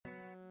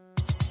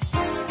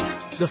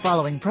The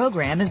following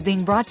program is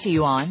being brought to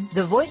you on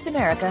the Voice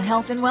America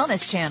Health and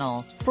Wellness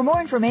Channel. For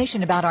more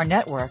information about our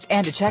network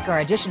and to check our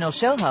additional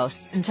show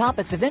hosts and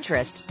topics of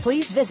interest,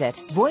 please visit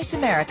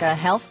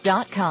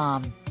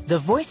voiceamericahealth.com. The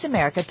Voice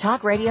America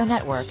Talk Radio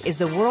Network is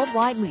the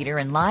worldwide leader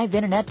in live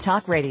Internet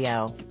talk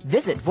radio.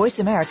 Visit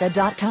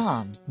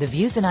voiceamerica.com. The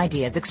views and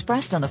ideas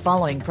expressed on the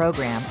following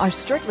program are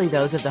strictly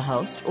those of the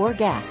host or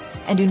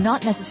guests and do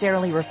not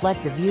necessarily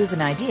reflect the views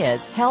and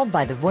ideas held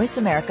by the Voice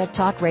America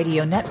Talk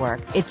Radio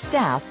Network, its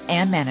staff,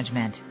 and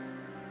management.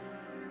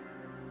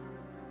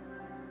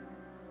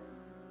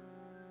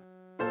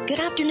 Good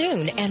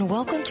afternoon and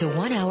welcome to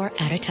 1 Hour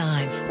at a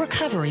Time.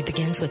 Recovery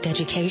begins with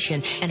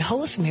education, and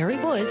host Mary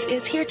Woods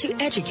is here to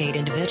educate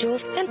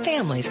individuals and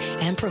families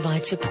and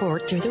provide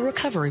support through the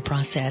recovery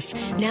process.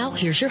 Now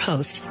here's your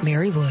host,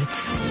 Mary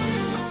Woods.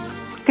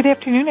 Good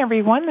afternoon,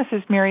 everyone. This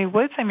is Mary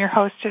Woods. I'm your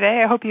host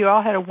today. I hope you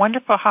all had a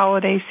wonderful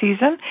holiday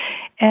season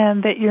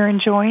and that you're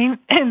enjoying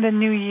the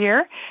new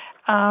year.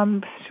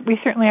 We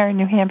certainly are in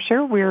New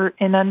Hampshire. We're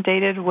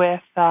inundated with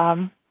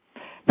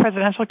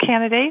presidential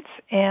candidates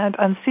and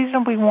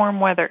unseasonably warm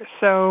weather.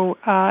 So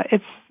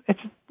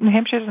New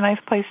Hampshire is a nice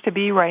place to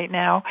be right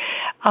now.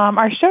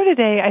 Our show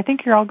today, I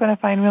think you're all going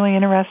to find really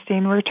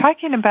interesting. We're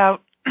talking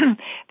about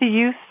the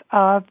use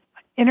of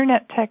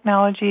Internet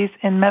technologies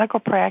in medical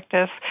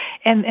practice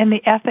and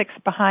the ethics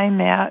behind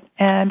that.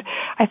 And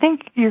I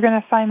think you're going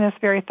to find this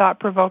very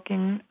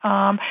thought-provoking.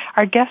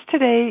 Our guest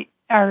today,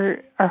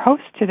 our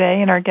host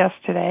today and our guest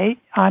today,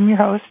 I'm your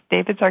host,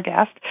 David's our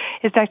guest,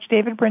 is Dr.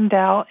 David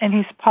Brendel, and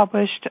he's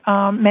published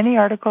many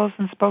articles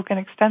and spoken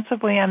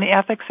extensively on the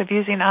ethics of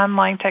using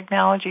online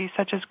technology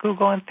such as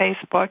Google and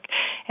Facebook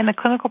in the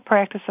clinical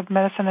practice of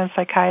medicine and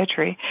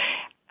psychiatry.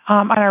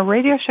 On our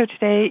radio show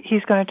today,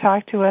 he's going to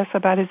talk to us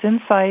about his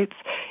insights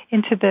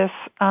into this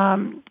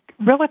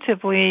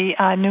relatively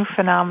new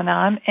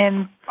phenomenon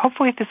and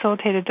hopefully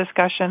facilitate a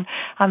discussion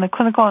on the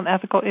clinical and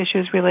ethical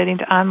issues relating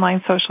to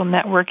online social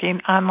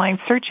networking, online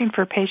searching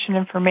for patient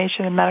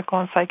information in medical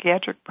and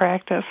psychiatric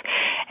practice.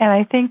 And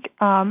I think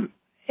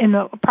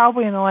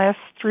probably in the last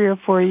 3 or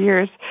 4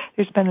 years,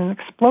 there's been an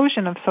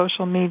explosion of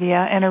social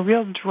media and a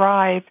real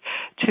drive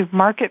to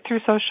market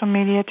through social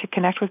media, to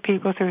connect with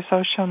people through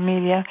social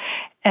media.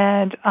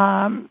 And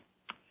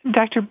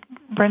Dr.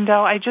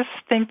 Brendel, I just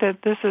think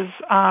that this is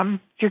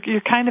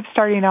you're kind of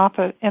starting off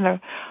in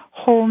a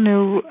whole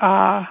new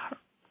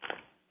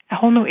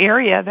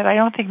area that I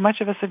don't think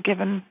much of us have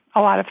given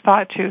a lot of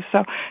thought to.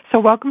 So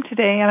welcome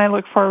today, and I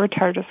look forward to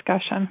our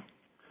discussion.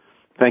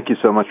 Thank you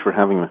so much for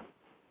having me.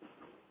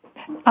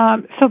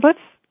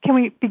 Can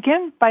we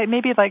begin by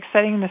maybe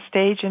setting the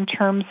stage in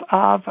terms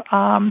of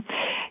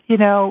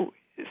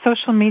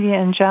social media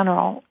in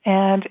general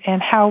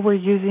and how we're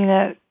using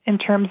it in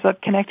terms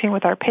of connecting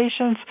with our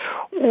patients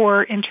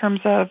or in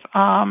terms of,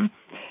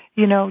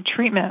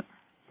 treatment?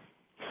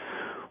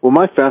 Well,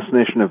 my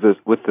fascination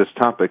with this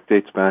topic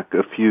dates back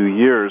a few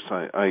years.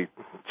 I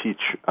teach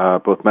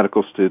both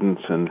medical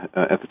students and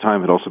at the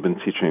time had also been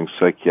teaching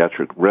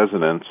psychiatric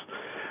residents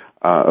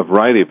a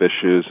variety of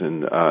issues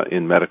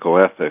in medical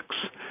ethics.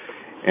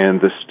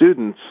 And the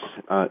students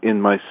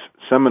in my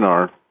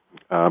seminar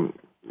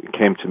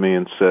came to me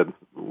and said,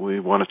 we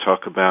want to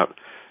talk about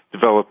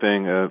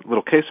developing a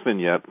little case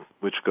vignette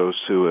which goes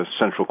to a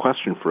central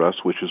question for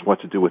us, which is what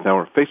to do with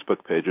our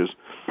Facebook pages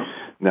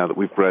now that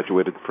we've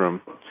graduated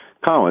from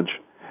college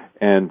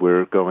and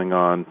we're going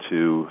on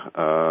to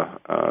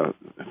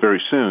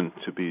very soon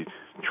to be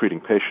treating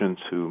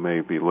patients who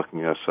may be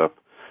looking us up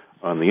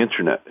on the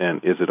Internet.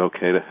 And is it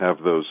okay to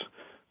have those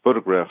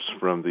photographs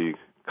from the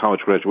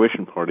college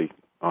graduation party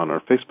on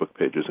our Facebook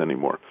pages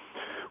anymore?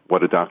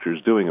 What are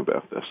doctors doing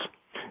about this?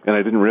 And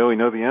I didn't really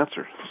know the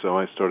answer, so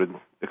I started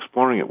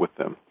exploring it with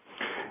them.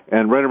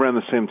 And right around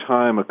the same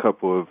time, a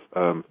couple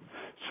of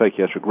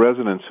psychiatric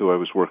residents who I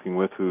was working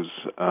with whose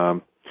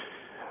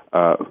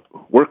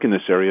work in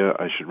this area,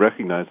 I should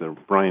recognize them,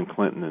 Brian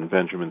Clinton and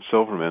Benjamin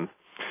Silverman,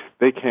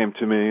 they came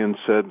to me and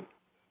said,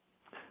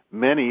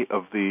 many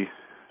of the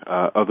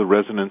other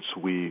residents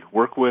we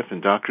work with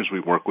and doctors we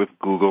work with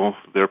Google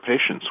their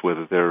patients,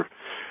 whether they're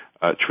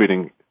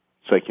treating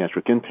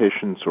psychiatric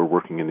inpatients or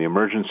working in the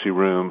emergency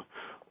room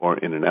or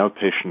in an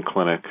outpatient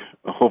clinic,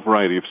 a whole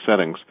variety of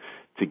settings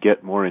to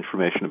get more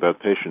information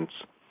about patients.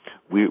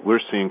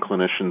 We're seeing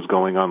clinicians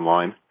going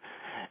online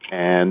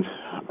and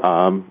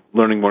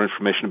learning more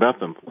information about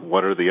them.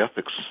 What are the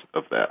ethics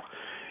of that?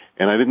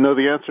 And I didn't know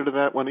the answer to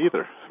that one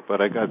either,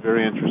 but I got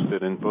very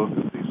interested in both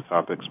of these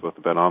topics, both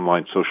about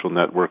online social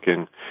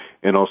networking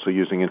and also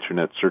using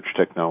Internet search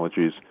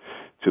technologies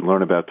to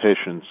learn about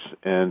patients.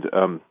 And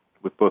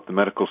with both the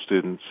medical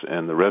students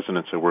and the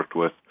residents I worked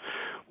with,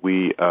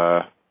 we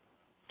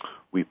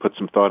put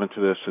some thought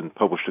into this and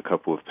published a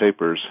couple of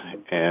papers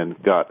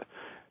and got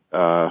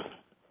a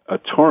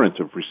torrent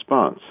of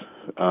response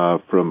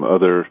from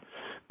other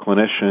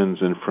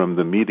clinicians and from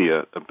the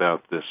media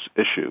about this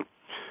issue.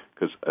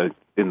 Because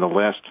in the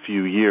last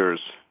few years,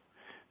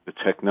 the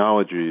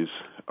technologies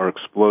are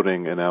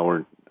exploding in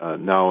our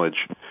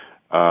knowledge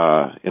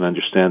an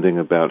understanding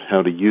about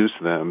how to use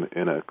them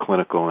in a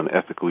clinical and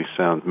ethically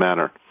sound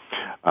manner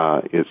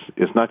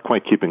is not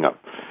quite keeping up.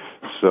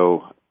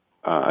 So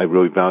I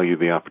really value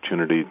the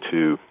opportunity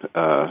to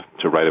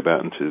write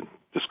about and to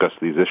discuss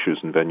these issues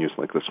in venues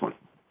like this one.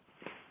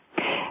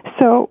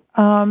 So,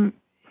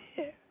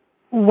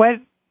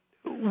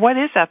 what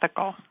is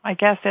ethical? I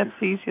guess that's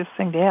the easiest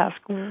thing to ask.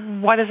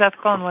 What is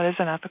ethical and what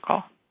isn't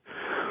ethical?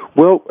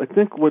 Well, I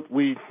think what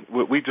we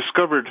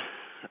discovered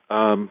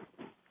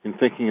in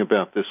thinking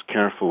about this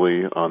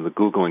carefully on the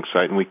Googling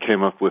site, and we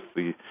came up with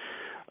the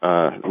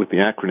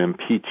acronym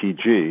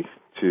PTG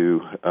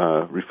to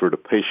refer to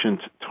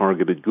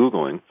patient-targeted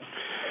Googling,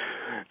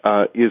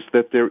 is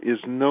that there is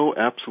no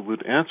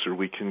absolute answer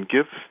we can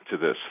give to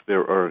this.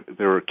 There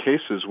are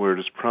cases where it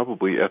is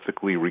probably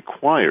ethically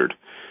required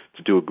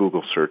to do a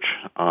Google search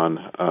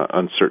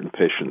on certain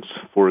patients.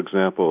 For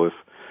example, if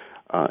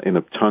an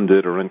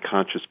obtunded or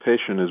unconscious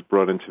patient is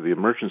brought into the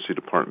emergency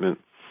department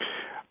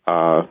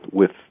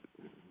with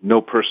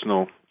no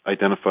personal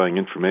identifying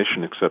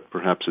information except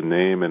perhaps a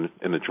name and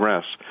an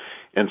address,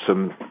 and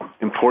some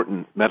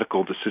important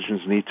medical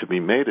decisions need to be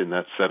made in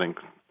that setting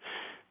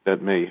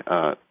that may,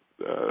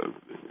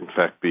 in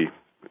fact, be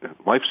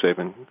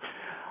life-saving,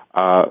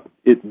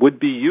 it would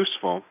be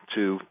useful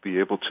to be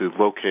able to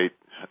locate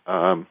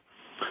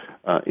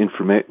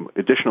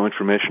additional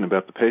information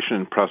about the patient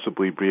and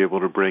possibly be able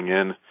to bring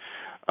in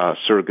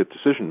surrogate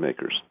decision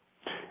makers.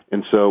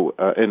 And so,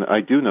 and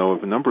I do know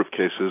of a number of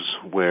cases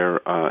where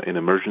in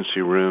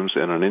emergency rooms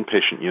and on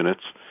inpatient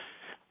units,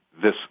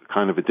 this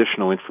kind of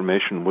additional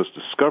information was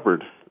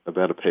discovered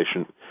about a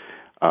patient.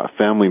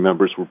 Family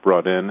members were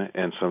brought in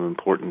and some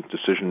important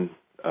decision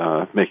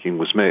making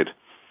was made.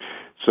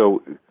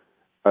 So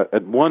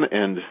at one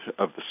end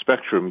of the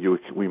spectrum,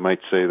 we might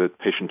say that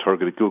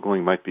patient-targeted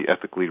Googling might be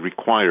ethically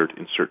required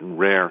in certain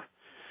rare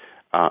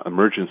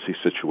emergency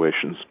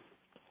situations.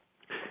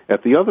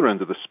 At the other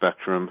end of the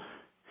spectrum,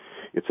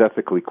 it's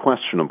ethically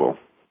questionable,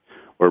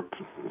 or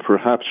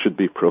perhaps should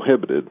be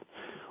prohibited,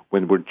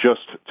 when we're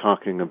just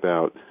talking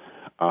about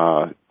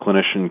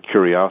clinician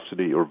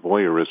curiosity or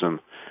voyeurism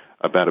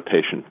about a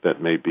patient that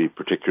may be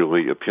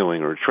particularly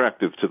appealing or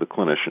attractive to the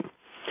clinician.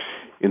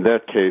 In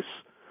that case,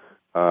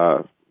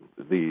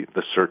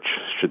 the search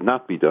should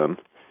not be done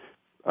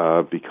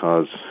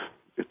because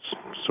it's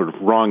sort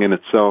of wrong in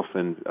itself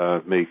and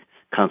may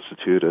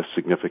constitute a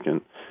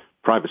significant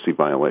privacy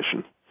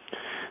violation.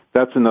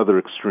 That's another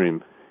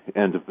extreme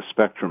end of the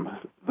spectrum.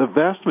 The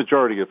vast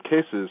majority of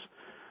cases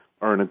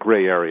are in a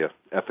gray area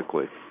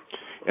ethically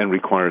and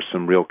require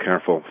some real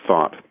careful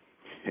thought.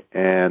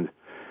 And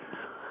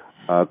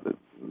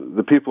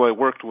the people I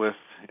worked with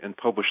and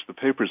published the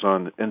papers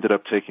on ended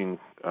up taking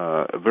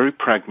a very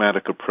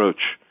pragmatic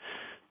approach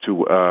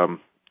to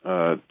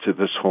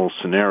this whole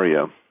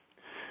scenario.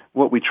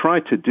 What we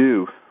tried to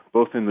do,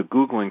 both in the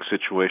Googling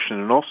situation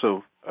and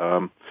also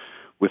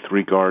with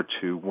regard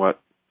to what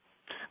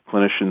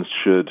clinicians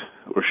should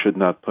or should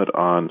not put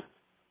on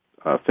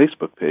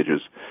Facebook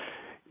pages,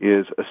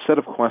 is a set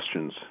of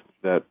questions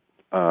that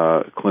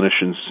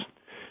clinicians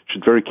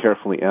should very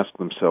carefully ask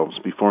themselves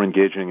before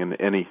engaging in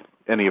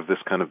any of this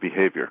kind of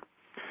behavior.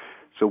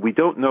 So we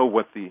don't know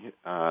what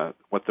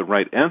the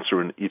right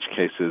answer in each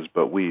case is,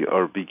 but we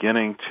are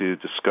beginning to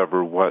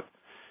discover what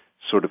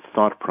sort of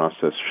thought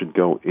process should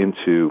go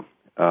into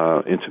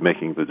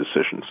making the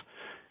decisions.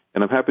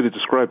 And I'm happy to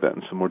describe that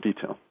in some more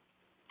detail.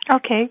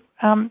 Okay,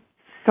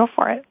 go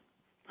for it.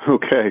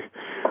 Okay.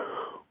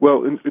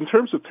 Well, in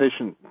terms of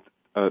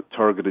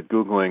patient-targeted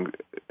Googling,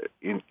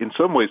 in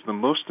some ways the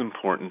most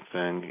important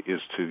thing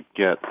is to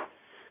get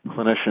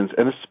clinicians,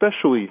 and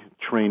especially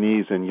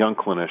trainees and young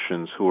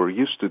clinicians who are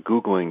used to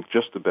Googling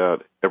just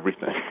about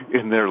everything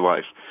in their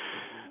life.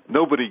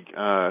 Nobody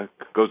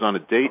goes on a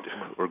date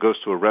or goes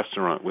to a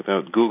restaurant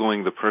without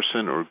Googling the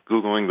person or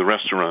Googling the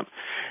restaurant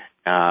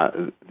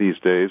these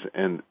days.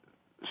 And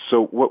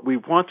so what we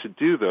want to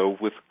do, though,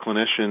 with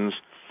clinicians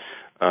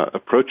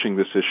approaching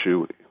this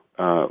issue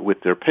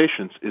with their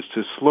patients is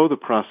to slow the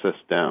process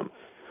down.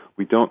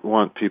 We don't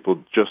want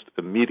people just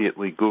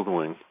immediately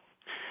Googling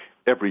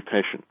every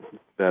patient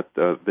that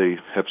they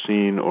have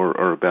seen or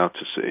are about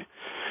to see.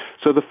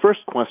 So the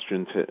first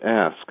question to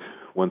ask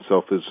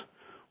oneself is,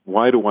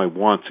 why do I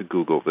want to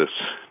Google this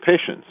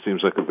patient?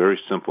 Seems like a very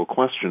simple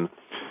question,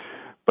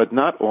 but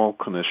not all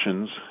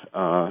clinicians,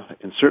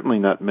 and certainly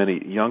not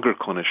many younger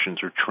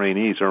clinicians or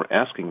trainees are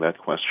asking that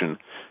question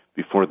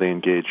before they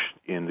engage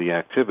in the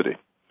activity.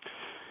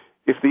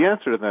 If the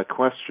answer to that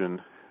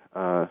question,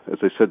 as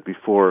I said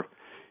before,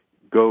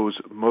 goes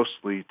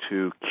mostly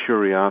to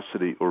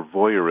curiosity or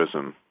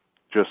voyeurism,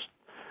 just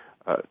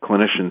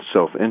clinician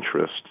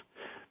self-interest,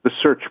 the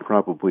search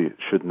probably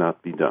should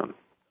not be done.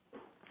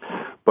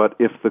 But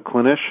if the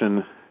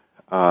clinician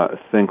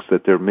thinks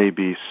that there may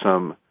be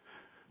some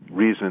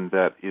reason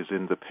that is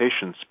in the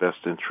patient's best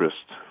interest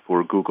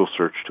for a Google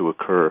search to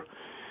occur,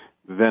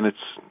 then it's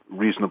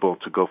reasonable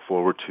to go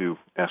forward to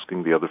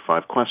asking the other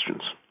 5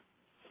 questions.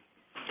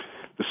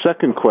 The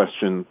second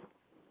question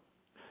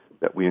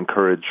that we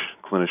encourage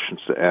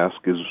clinicians to ask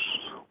is,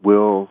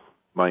 will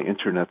my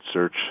internet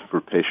search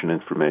for patient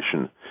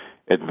information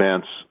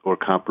advance or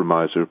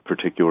compromise a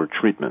particular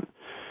treatment?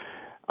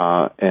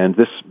 And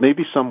this may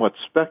be somewhat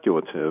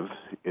speculative.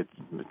 It's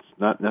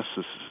not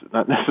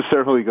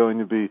necessarily going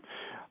to be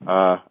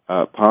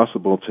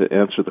possible to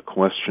answer the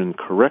question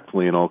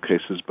correctly in all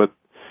cases, but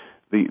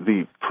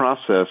the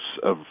process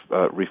of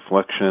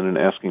reflection and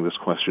asking this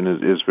question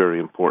is very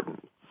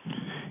important.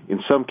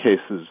 In some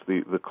cases,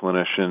 the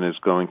clinician is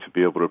going to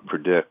be able to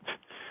predict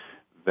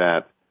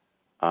that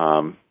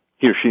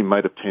he or she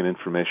might obtain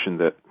information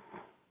that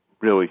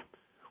really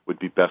would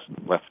be best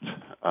left,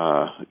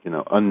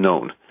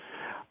 unknown.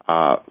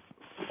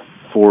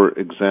 For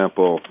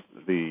example,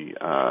 the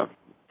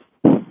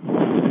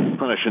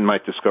clinician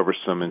might discover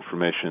some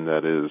information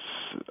that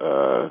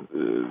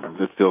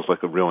feels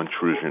like a real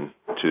intrusion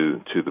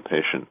to the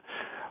patient.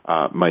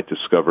 Might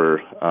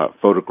discover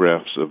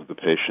photographs of the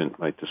patient.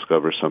 Might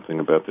discover something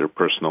about their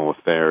personal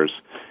affairs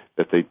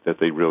that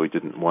they really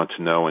didn't want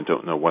to know and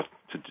don't know what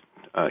to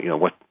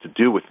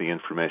do with the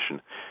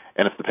information.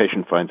 And if the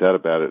patient finds out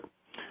about it,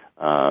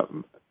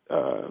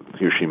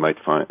 he or she might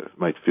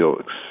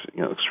feel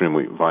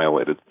extremely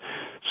violated.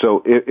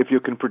 So if you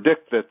can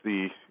predict that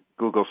the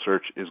Google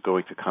search is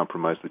going to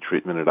compromise the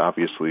treatment, it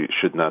obviously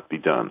should not be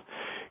done.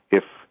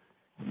 If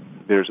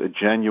there's a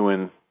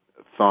genuine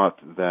thought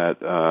that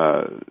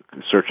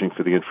searching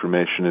for the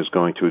information is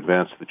going to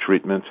advance the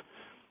treatment,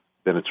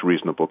 then it's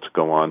reasonable to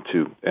go on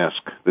to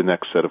ask the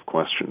next set of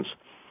questions.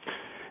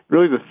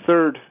 Really, the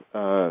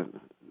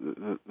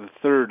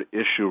third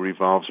issue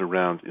revolves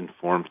around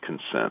informed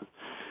consent.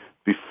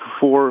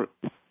 Before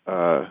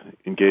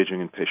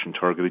engaging in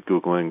patient-targeted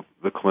Googling,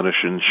 the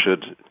clinician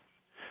should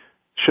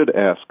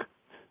ask,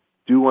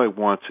 do I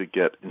want to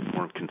get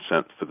informed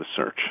consent for the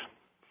search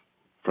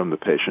from the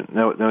patient?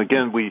 Now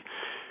again, we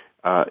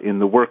in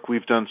the work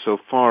we've done so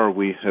far,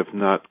 we have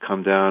not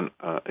come down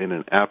in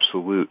an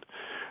absolute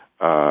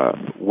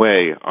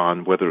way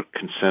on whether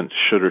consent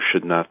should or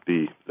should not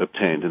be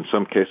obtained. In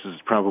some cases,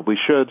 it probably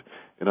should.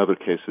 In other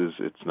cases,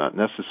 it's not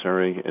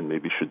necessary and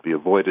maybe should be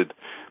avoided.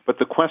 But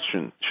the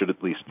question should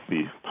at least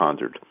be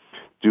pondered.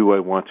 Do I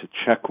want to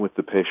check with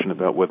the patient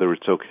about whether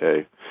it's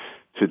okay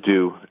to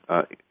do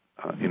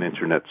an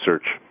internet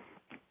search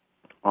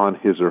on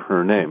his or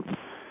her name?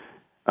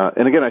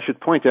 And again, I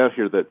should point out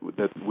here that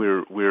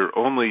we're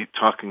only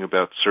talking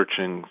about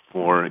searching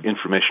for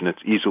information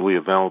that's easily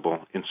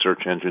available in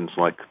search engines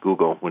like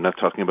Google. We're not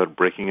talking about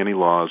breaking any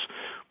laws.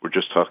 We're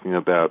just talking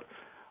about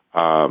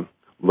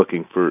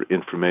looking for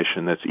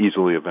information that's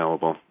easily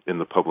available in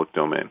the public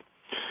domain.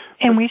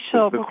 And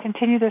we'll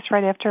continue this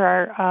right after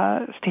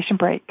our station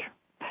break.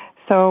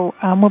 So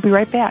we'll be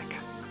right back.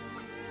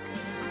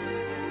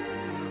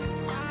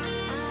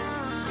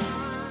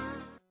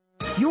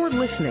 You're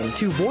listening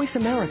to Voice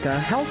America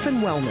Health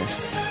and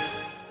Wellness.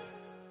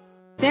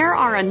 There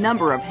are a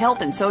number of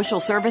health and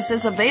social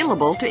services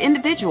available to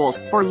individuals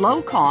for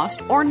low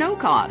cost or no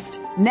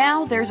cost.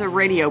 Now there's a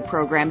radio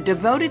program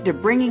devoted to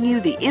bringing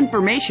you the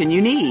information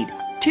you need.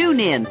 Tune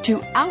in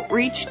to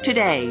Outreach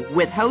Today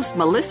with host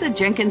Melissa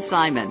Jenkins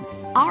Simon.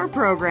 Our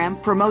program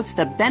promotes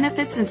the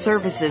benefits and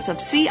services of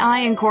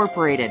CI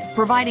Incorporated,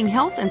 providing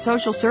health and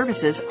social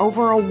services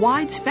over a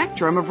wide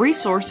spectrum of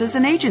resources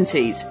and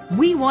agencies.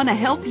 We want to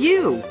help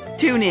you.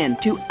 Tune in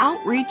to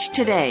Outreach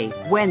Today,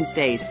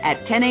 Wednesdays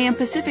at 10 a.m.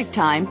 Pacific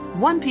Time,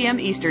 1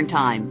 p.m. Eastern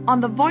Time on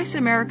the Voice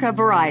America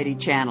Variety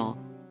Channel.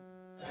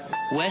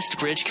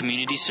 Westbridge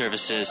Community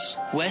Services.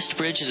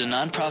 Westbridge is a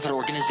nonprofit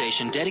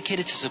organization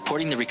dedicated to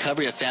supporting the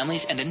recovery of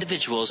families and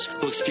individuals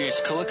who experience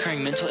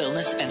co-occurring mental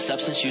illness and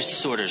substance use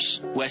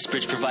disorders.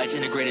 Westbridge provides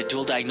integrated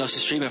dual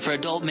diagnosis treatment for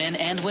adult men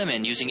and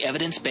women using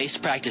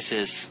evidence-based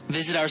practices.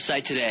 Visit our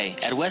site today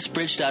at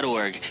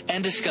westbridge.org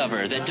and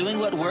discover that doing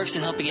what works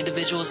in helping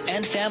individuals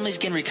and families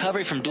gain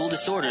recovery from dual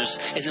disorders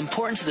is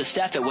important to the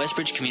staff at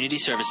Westbridge Community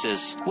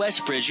Services.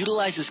 Westbridge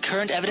utilizes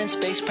current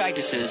evidence-based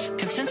practices,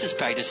 consensus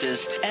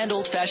practices, and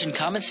old-fashioned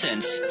common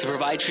sense to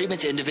provide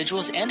treatment to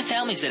individuals and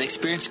families that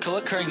experience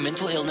co-occurring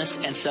mental illness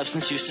and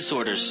substance use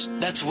disorders.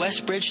 That's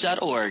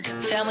westbridge.org,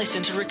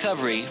 family-centered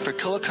recovery for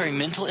co-occurring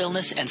mental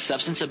illness and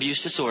substance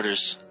abuse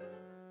disorders.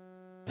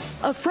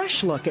 A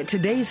fresh look at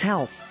today's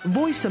health.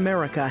 Voice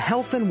America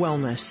Health and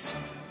Wellness.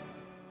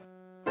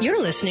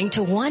 You're listening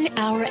to 1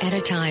 Hour at a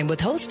Time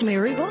with host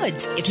Mary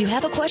Woods. If you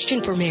have a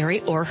question for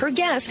Mary or her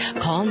guest,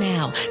 call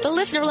now. The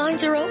listener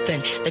lines are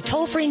open. The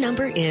toll-free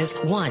number is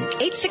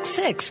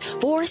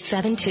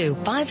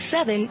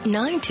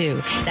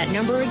 1-866-472-5792. That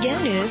number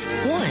again is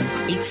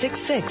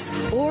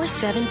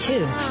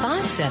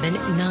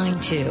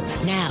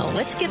 1-866-472-5792. Now,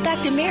 let's get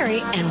back to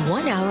Mary and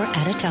 1 Hour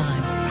at a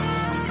Time.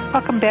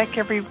 Welcome back,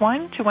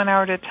 everyone, to 1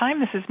 Hour at a Time.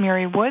 This is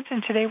Mary Woods,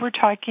 and today we're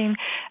talking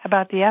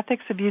about the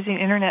ethics of using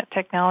Internet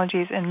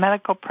technologies in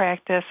medical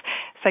practice,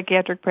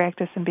 psychiatric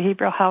practice, and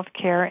behavioral health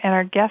care. And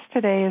our guest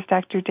today is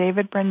Dr.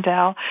 David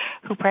Brendel,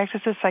 who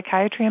practices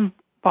psychiatry and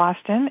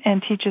Boston,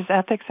 and teaches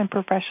ethics and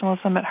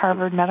professionalism at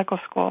Harvard Medical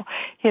School.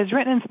 He has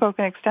written and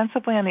spoken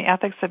extensively on the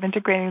ethics of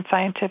integrating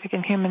scientific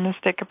and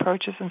humanistic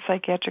approaches in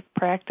psychiatric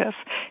practice.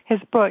 His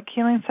book,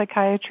 Healing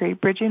Psychiatry,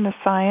 Bridging the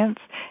Science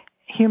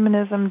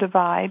Humanism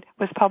Divide,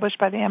 was published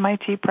by the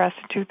MIT Press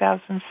in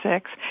 2006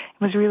 and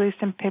was released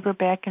in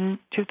paperback in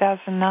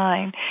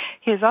 2009.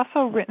 He has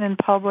also written and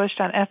published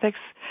on ethics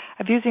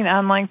of using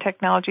online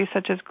technology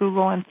such as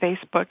Google and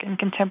Facebook in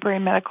contemporary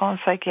medical and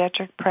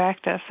psychiatric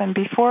practice. And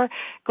before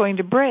going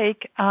to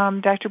break,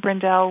 Dr.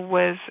 Brendel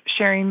was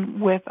sharing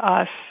with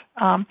us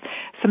some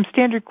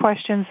standard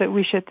questions that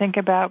we should think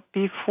about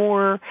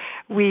before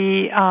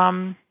we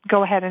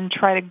go ahead and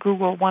try to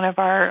Google one of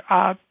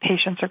our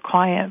patients or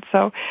clients.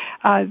 So,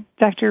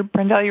 Dr.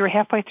 Brendel, you were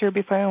halfway through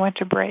before we went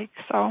to break.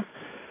 So,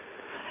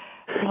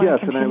 yes,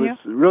 and I was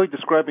really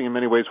describing in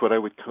many ways what I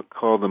would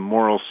call the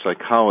moral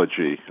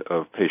psychology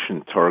of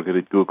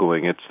patient-targeted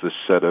Googling. It's this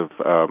set of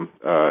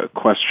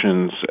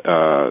questions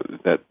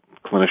that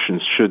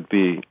clinicians should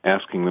be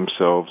asking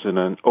themselves in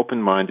an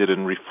open-minded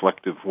and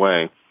reflective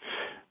way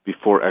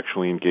before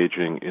actually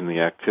engaging in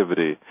the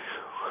activity.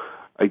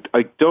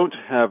 I don't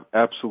have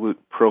absolute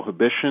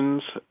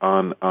prohibitions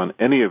on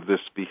any of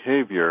this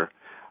behavior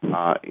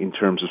in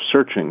terms of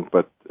searching,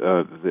 but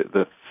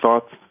the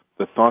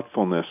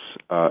thoughtfulness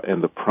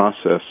and the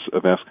process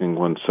of asking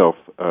oneself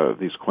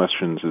these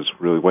questions is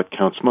really what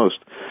counts most.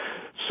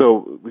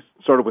 So we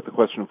started with the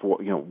question of,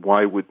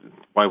 why would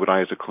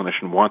I as a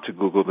clinician want to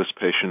Google this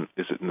patient?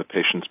 Is it in the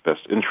patient's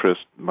best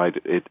interest? Might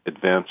it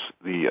advance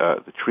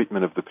the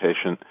treatment of the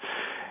patient?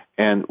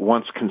 And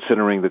once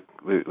considering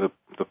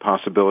the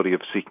possibility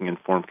of seeking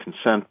informed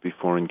consent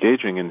before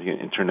engaging in the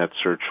Internet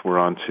search, we're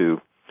on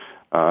to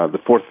the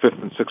fourth, fifth,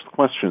 and sixth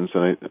questions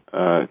that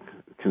I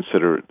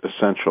consider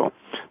essential.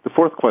 The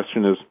fourth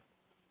question is,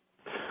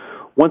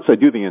 once I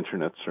do the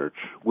Internet search,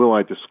 will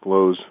I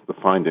disclose the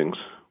findings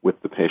with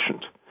the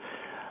patient?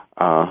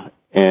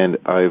 And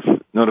I've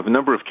known of a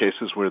number of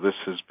cases where this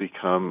has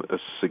become a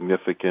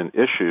significant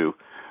issue.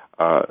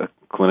 A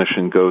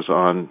clinician goes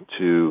on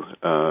to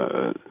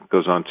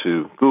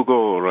Google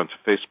or onto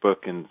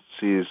Facebook and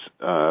sees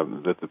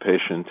that the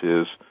patient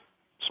is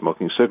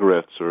smoking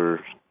cigarettes or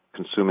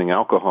consuming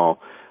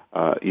alcohol,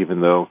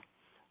 even though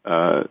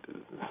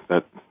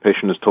that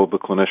patient has told the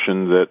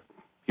clinician that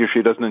he or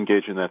she doesn't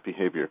engage in that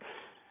behavior.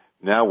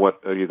 Now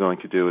what are you going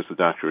to do as the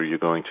doctor? Are you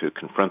going to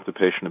confront the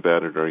patient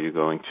about it? Or are you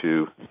going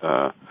to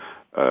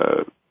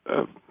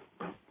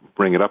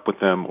bring it up with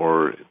them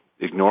or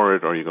ignore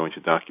it? Or are you going to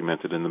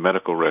document it in the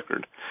medical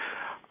record?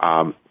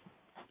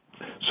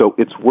 So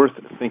it's worth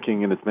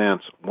thinking in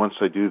advance. Once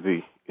I do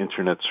the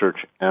Internet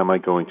search, am I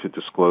going to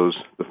disclose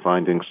the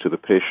findings to the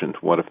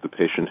patient? What if the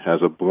patient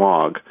has a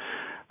blog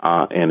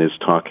and is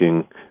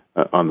talking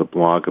on the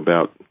blog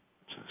about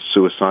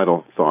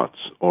suicidal thoughts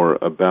or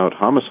about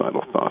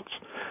homicidal thoughts?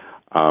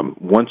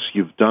 Once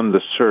you've done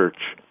the search,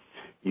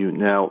 you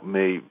now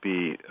may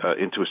be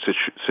into a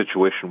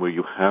situation where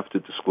you have to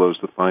disclose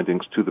the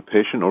findings to the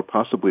patient or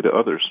possibly to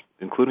others,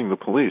 including the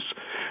police,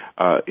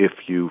 if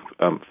you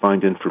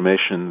find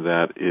information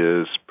that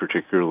is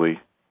particularly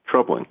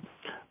troubling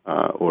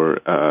or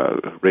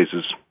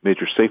raises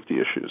major safety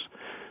issues.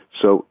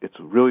 So it's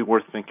really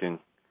worth thinking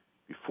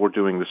before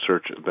doing the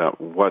search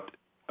about what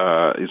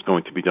is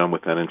going to be done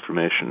with that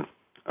information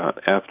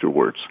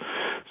afterwards.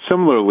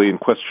 Similarly, in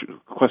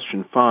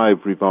question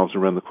 5 revolves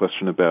around the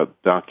question about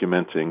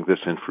documenting this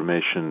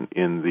information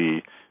in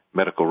the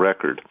medical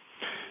record.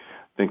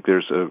 I think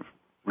there's a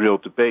real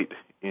debate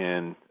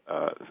in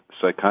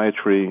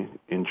psychiatry,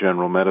 in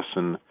general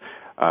medicine,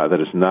 that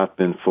has not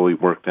been fully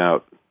worked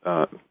out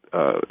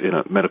in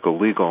a medical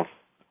legal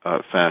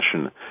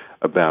fashion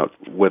about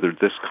whether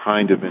this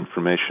kind of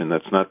information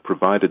that's not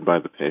provided by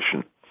the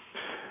patient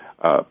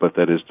but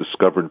that is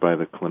discovered by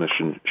the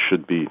clinician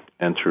should be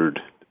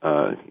entered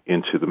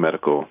into the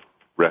medical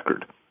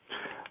record.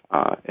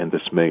 And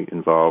this may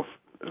involve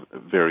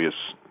various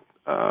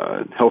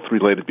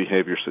health-related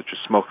behaviors such as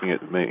smoking.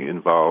 It may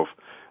involve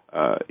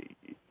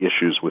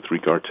issues with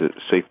regard to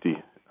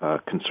safety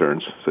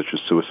concerns such as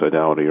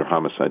suicidality or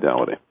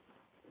homicidality.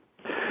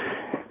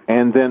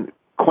 And then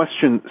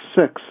question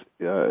 6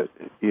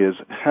 is,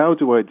 how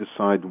do I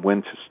decide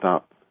when to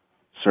stop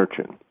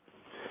searching?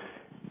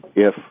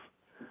 If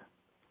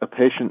a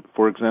patient,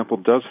 for example,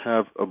 does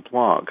have a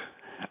blog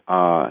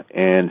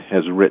and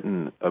has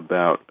written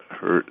about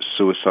her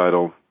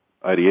suicidal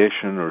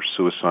ideation or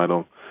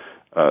suicidal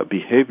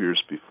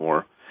behaviors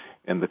before,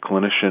 and the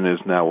clinician is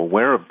now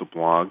aware of the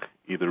blog,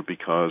 either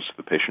because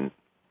the patient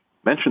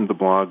mentioned the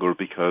blog or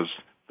because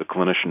the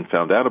clinician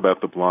found out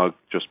about the blog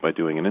just by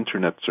doing an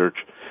Internet search,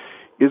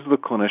 is the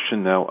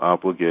clinician now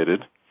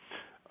obligated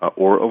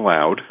or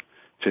allowed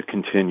to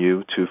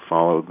continue to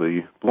follow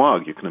the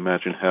blog? You can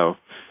imagine how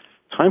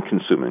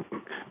time-consuming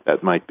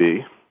that might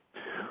be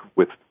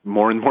with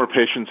more and more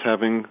patients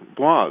having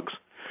blogs.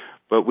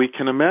 But we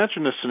can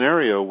imagine a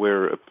scenario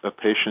where a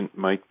patient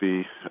might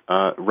be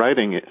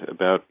writing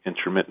about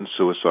intermittent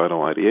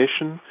suicidal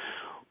ideation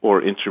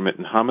or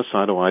intermittent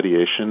homicidal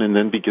ideation and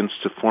then begins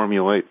to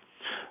formulate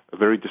a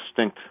very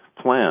distinct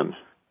plan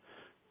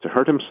to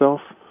hurt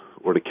himself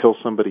or to kill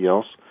somebody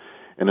else.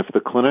 And if the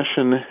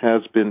clinician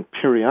has been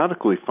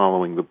periodically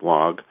following the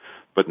blog,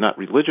 but not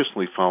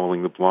religiously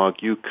following the blog,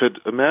 you could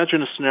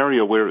imagine a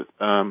scenario where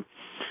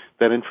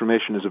that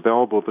information is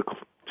available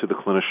to the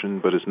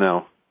clinician, but is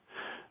now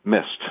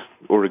missed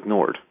or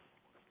ignored.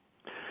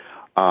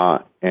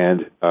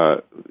 And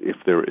if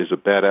there is a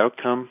bad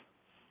outcome,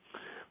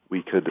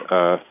 we could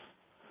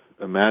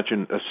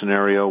imagine a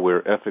scenario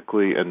where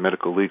ethically and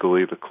medical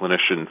legally the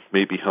clinician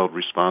may be held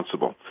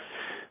responsible.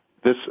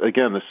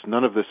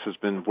 None of this has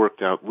been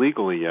worked out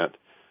legally yet,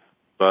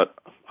 but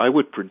I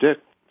would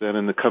predict that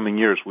in the coming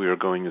years we are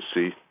going to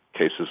see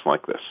cases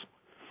like this.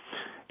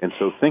 And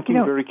so thinking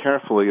very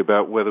carefully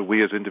about whether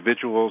we as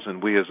individuals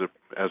and we as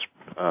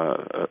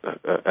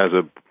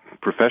a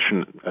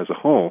profession as a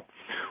whole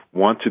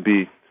want to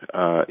be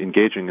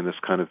engaging in this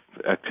kind of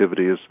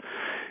activity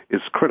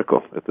is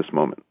critical at this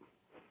moment.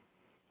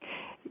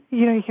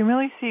 You can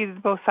really see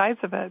both sides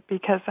of it,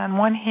 because on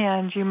one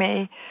hand you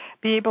may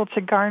be able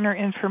to garner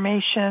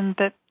information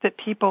that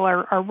people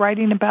are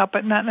writing about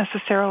but not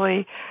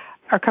necessarily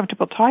are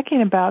comfortable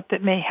talking about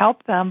that may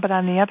help them, but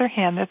on the other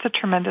hand, that's a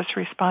tremendous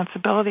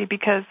responsibility,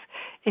 because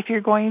if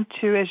you're going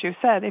to, as you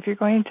said, if you're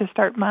going to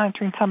start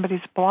monitoring somebody's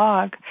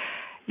blog,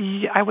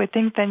 I would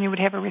think then you would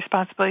have a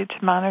responsibility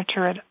to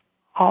monitor it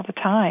all the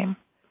time.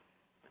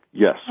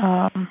 Yes.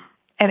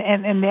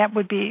 And that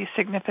would be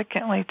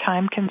significantly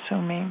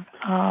time-consuming.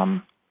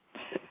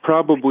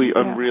 Probably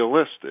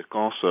unrealistic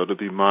also to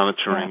be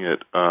monitoring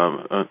it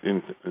on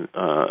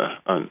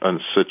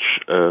such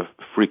a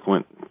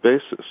frequent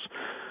basis.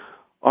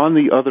 On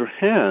the other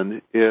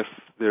hand, if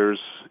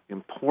there's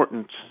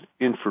important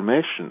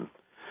information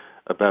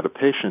about a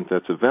patient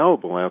that's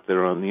available out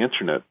there on the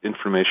Internet,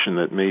 information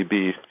that may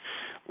be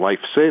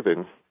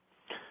life-saving,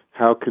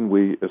 how can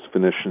we as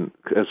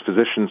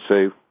physicians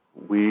say,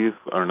 we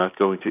are not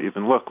going to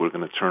even look, we're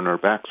going to turn our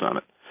backs on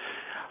it?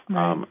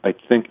 Right. I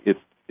think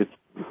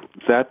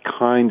that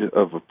kind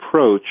of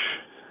approach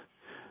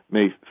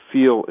may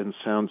feel and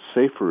sound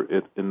safer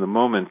in the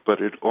moment,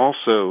 but it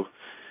also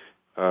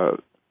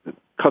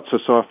cuts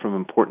us off from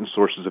important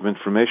sources of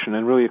information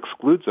and really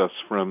excludes us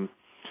from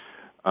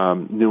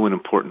new and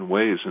important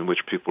ways in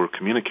which people are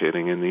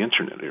communicating in the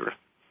Internet era.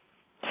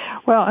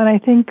 Well, and I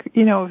think,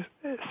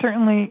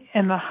 certainly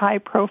in the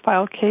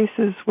high-profile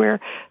cases where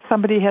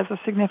somebody has a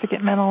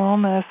significant mental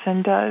illness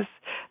and does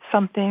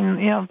something,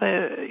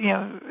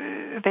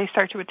 they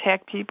start to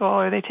attack people,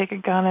 or they take a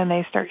gun and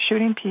they start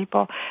shooting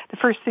people, the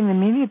first thing the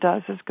media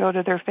does is go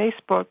to their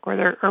Facebook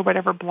or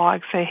whatever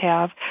blogs they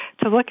have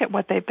to look at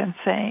what they've been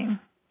saying.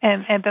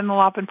 And then they'll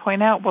often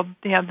point out, well,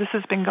 this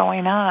has been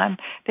going on.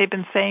 They've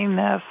been saying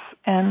this,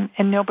 and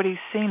nobody's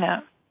seen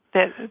it.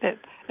 That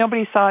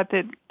nobody saw it,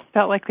 that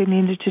felt like they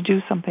needed to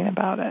do something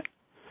about it.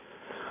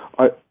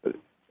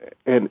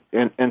 And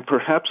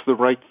perhaps the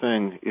right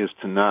thing is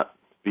to not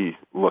be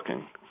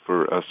looking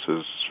for us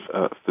as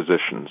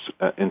physicians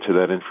into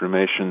that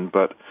information,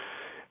 but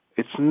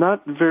it's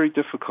not very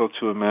difficult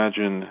to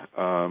imagine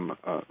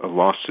a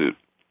lawsuit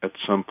at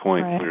some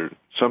point where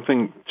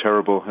something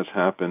terrible has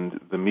happened.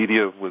 The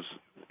media was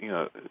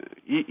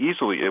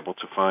easily able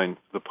to find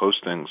the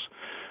postings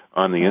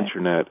on the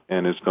Internet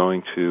and is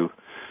going to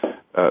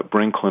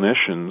bring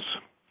clinicians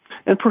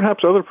and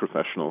perhaps other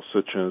professionals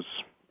such as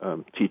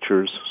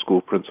teachers,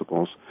 school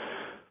principals,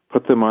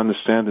 put them on the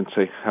stand and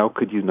say, how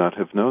could you not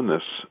have known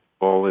this?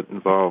 All it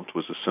involved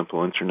was a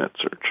simple Internet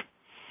search.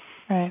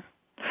 Right.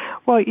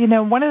 Well,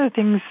 one of the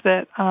things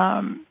that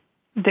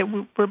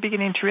we're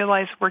beginning to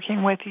realize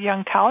working with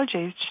young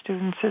college-age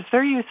students is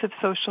their use of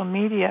social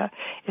media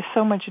is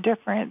so much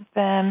different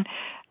than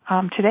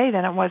today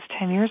than it was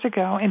 10 years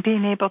ago, and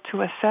being able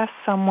to assess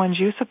someone's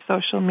use of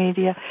social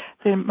media,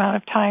 the amount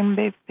of time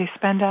they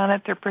spend on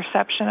it, their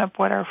perception of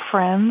what are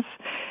friends,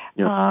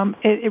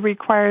 it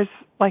requires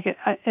like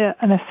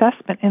an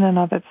assessment in and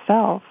of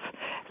itself.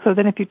 So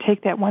then if you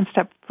take that one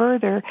step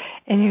further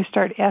and you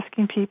start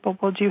asking people,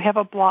 well, do you have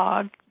a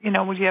blog?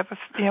 Would you have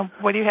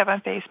what do you have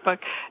on Facebook?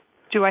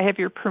 Do I have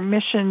your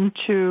permission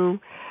to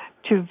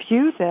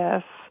view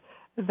this?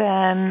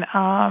 Then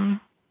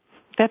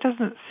that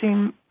doesn't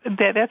seem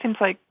that seems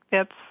like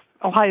that's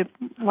a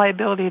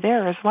liability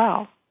there as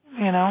well.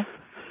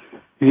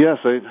 Yes,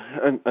 I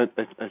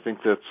think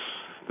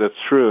that's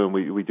true, and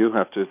we do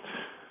have to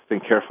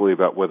think carefully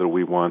about whether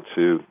we want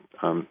to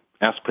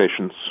ask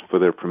patients for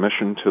their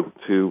permission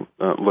to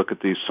look at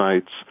these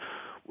sites,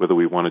 whether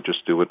we want to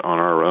just do it on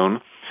our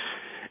own.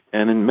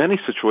 And in many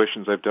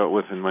situations I've dealt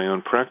with in my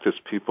own practice,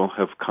 people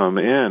have come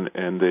in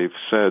and they've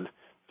said,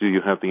 do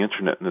you have the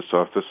Internet in this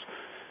office?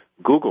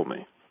 Google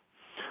me.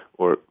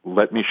 Or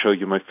let me show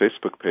you my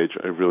Facebook page.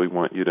 I really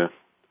want you to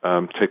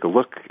take a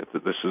look at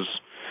that. This is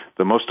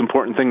the most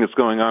important thing that's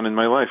going on in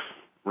my life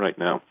right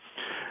now.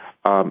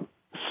 I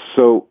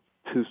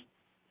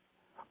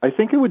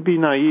think it would be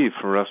naive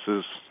for us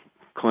as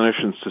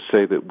clinicians to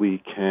say that we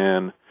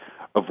can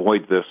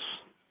avoid this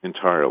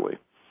entirely.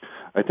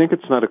 I think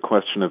it's not a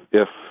question of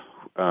if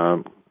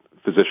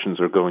physicians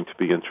are going to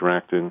be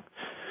interacting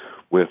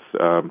with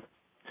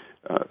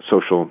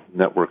social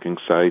networking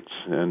sites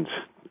and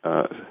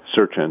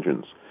search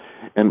engines,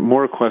 and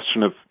more a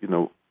question of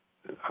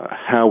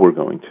how we're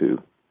going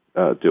to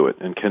do it,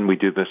 and can we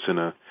do this in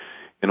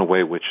a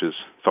way which is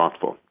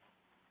thoughtful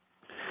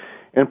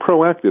and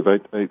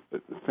proactive. I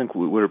think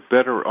we're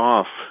better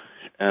off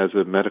as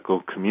a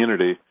medical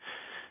community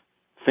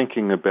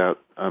thinking about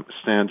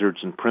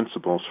standards and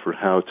principles for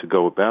how to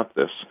go about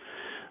this,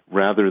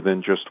 rather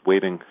than just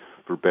waiting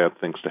for bad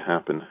things to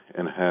happen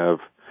and have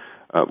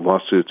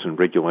lawsuits and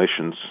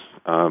regulations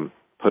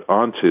put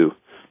onto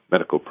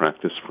medical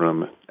practice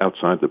from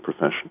outside the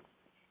profession.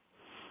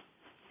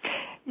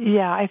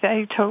 Yeah,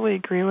 I totally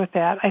agree with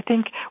that. I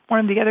think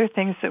one of the other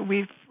things that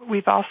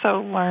we've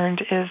also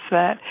learned is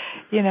that,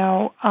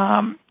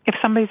 if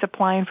somebody's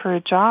applying for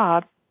a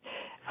job,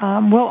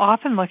 we'll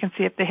often look and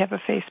see if they have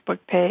a Facebook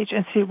page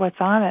and see what's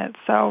on it.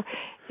 So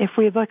if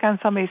we look on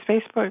somebody's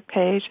Facebook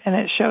page and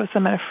it shows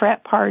them at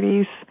frat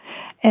parties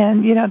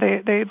and,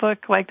 they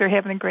look like they're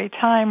having a great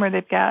time, or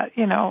they've got,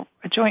 a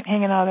joint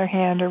hanging out of their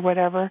hand or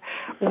whatever,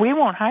 we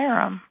won't hire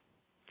them,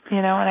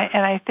 and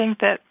I think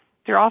that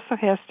there also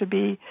has to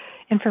be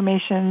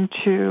information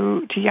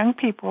to young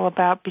people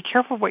about be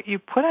careful what you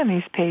put on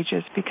these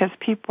pages, because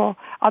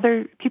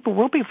other people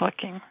will be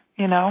looking,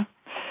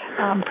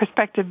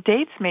 prospective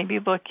dates may be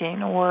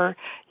looking, or,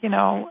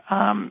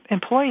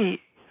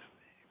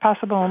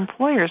 possible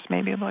employers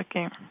may be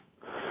looking.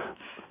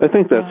 I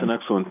think that's an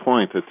excellent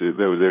point, that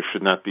there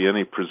should not be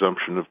any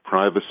presumption of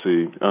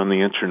privacy on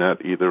the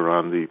Internet, either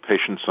on the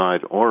patient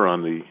side or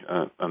on the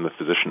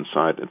physician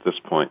side at this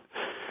point.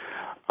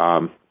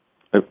 I've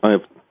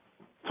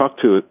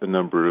talked to a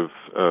number of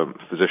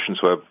physicians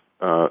who have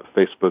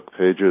Facebook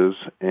pages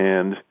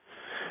and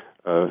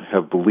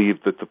have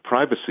believed that the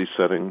privacy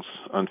settings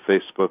on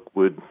Facebook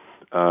would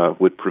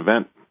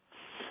prevent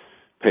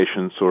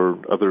patients or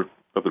other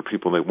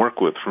people they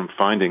work with from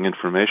finding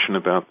information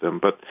about them.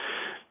 But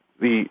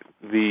the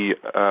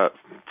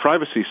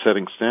privacy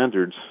setting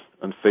standards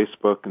on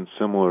Facebook and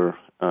similar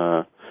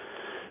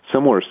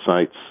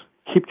sites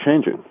keep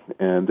changing,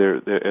 and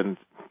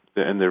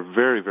they're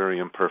very, very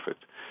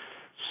imperfect.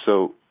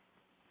 So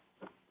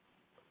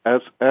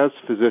as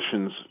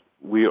physicians,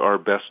 we are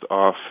best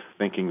off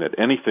thinking that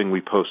anything we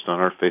post on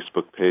our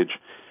Facebook page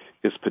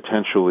is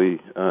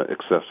potentially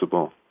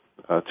accessible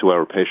to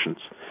our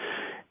patients.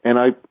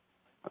 And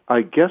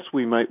I guess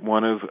we might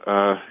want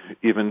to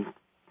even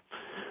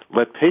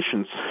let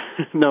patients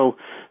know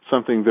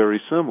something very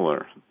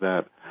similar,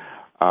 that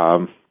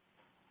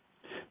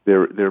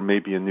there may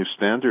be a new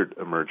standard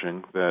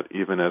emerging, that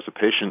even as a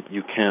patient,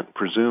 you can't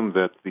presume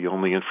that the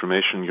only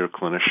information your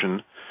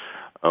clinician,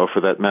 or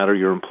for that matter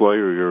your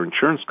employer or your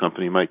insurance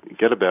company, might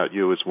get about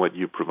you is what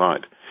you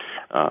provide.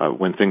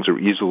 When things are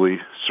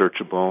easily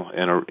searchable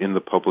and are in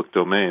the public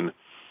domain,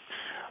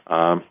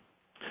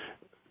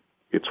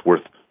 it's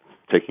worth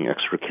taking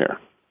extra care.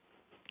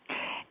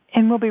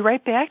 And we'll be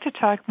right back to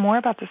talk more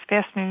about this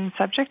fascinating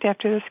subject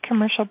after this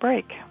commercial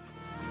break.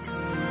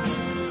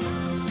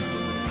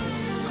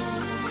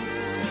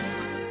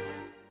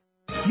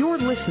 You're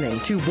listening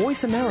to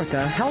Voice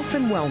America Health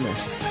and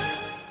Wellness.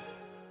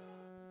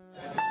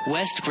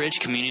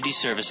 Westbridge Community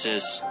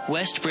Services.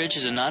 Westbridge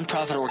is a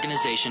nonprofit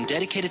organization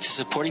dedicated to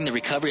supporting the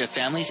recovery of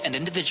families and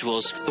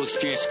individuals who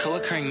experience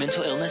co-occurring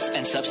mental illness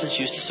and substance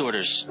use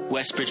disorders.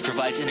 Westbridge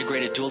provides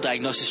integrated dual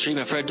diagnosis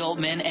treatment for adult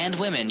men and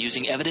women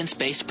using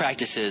evidence-based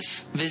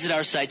practices. Visit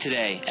our site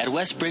today at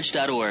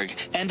westbridge.org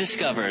and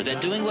discover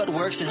that doing what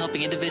works in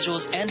helping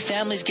individuals and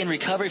families gain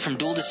recovery from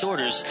dual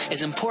disorders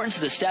is important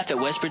to the staff at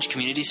Westbridge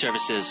Community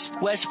Services.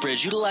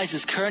 Westbridge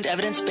utilizes current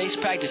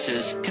evidence-based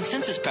practices,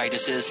 consensus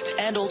practices,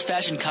 and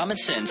old-fashioned common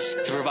sense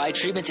to provide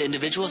treatment to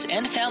individuals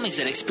and families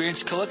that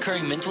experience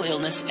co-occurring mental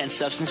illness and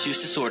substance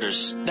use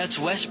disorders. That's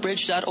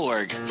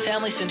westbridge.org,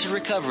 family-centered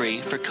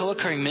recovery for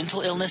co-occurring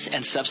mental illness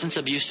and substance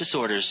abuse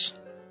disorders.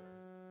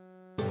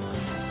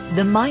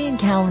 The Mayan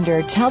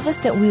calendar tells us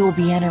that we will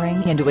be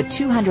entering into a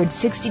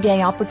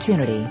 260-day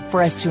opportunity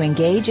for us to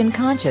engage in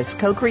conscious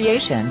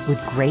co-creation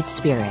with Great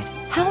Spirit.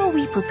 How will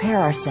we prepare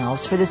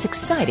ourselves for this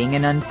exciting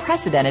and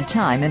unprecedented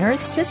time in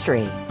Earth's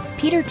history?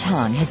 Peter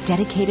Tung has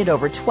dedicated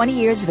over 20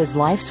 years of his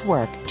life's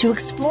work to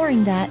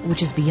exploring that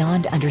which is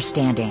beyond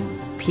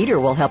understanding. Peter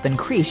will help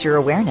increase your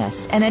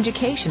awareness and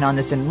education on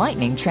this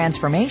enlightening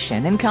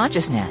transformation in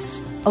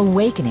consciousness.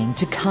 Awakening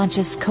to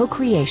Conscious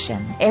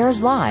Co-Creation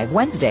airs live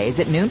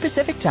Wednesdays at noon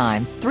Pacific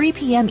Time, 3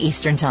 p.m.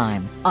 Eastern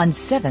Time on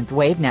 7th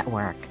Wave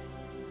Network.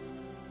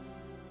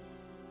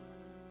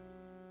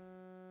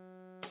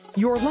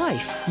 Your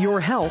life, your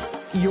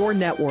health, your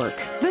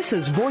network. This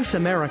is Voice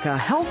America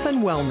Health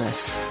and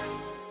Wellness.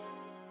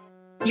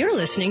 You're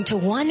listening to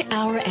 1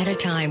 Hour at a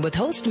Time with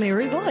host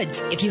Mary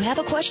Woods. If you have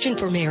a question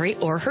for Mary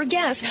or her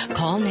guest,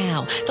 call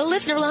now. The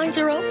listener lines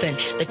are open.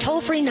 The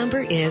toll-free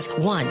number is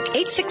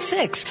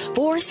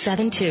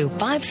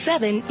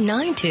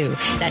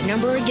 1-866-472-5792. That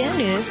number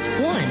again is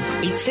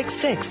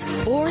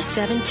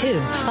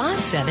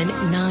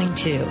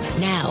 1-866-472-5792.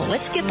 Now,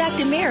 let's get back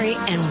to Mary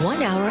and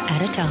 1 Hour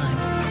at a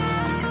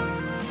Time.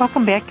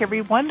 Welcome back,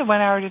 everyone, to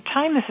 1 Hour at a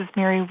Time. This is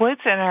Mary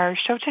Woods, and our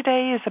show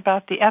today is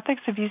about the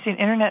ethics of using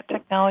Internet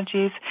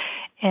technologies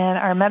in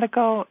our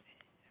medical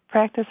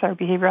practice, our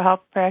behavioral health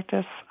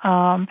practice.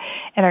 And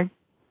our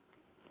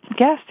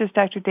guest is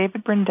Dr.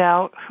 David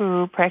Brendel,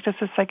 who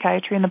practices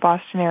psychiatry in the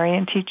Boston area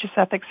and teaches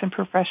ethics and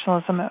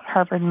professionalism at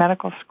Harvard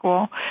Medical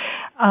School.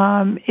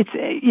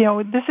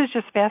 This is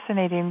just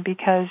fascinating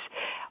because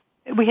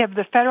we have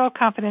the federal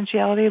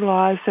confidentiality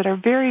laws that are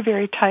very,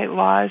 very tight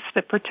laws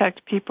that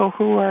protect people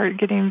who are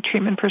getting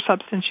treatment for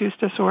substance use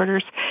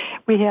disorders.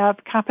 We have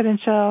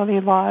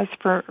confidentiality laws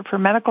for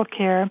medical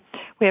care.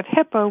 We have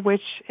HIPAA,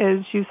 which,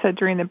 as you said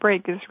during the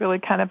break, is really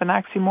kind of an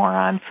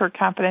oxymoron for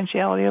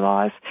confidentiality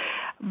laws.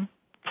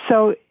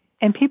 So,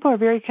 and people are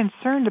very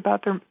concerned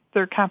about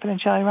their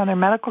confidentiality around their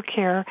medical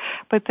care,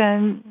 but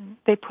then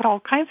they put all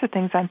kinds of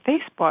things on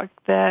Facebook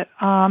that,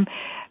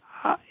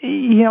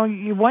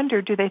 you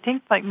wonder, do they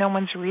think like no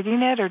one's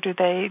reading it, or do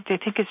they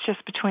think it's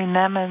just between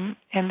them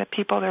and the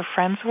people they're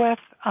friends with?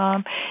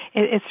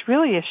 It's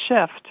really a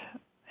shift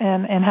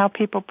in how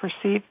people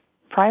perceive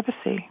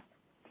privacy.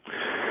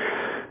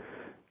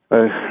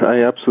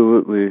 I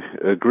absolutely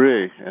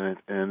agree,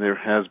 and there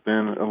has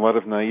been a lot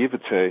of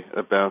naivete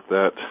about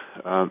that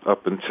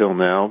up until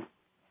now.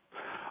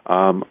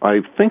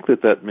 I think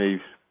that may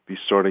be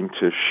starting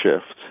to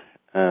shift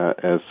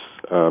as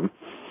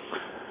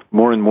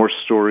more and more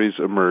stories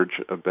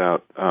emerge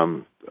about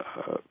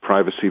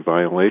privacy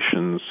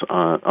violations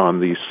on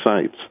these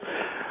sites,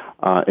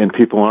 and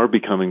people are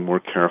becoming more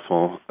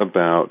careful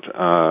about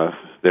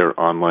their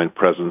online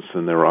presence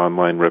and their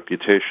online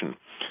reputation.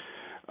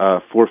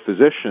 For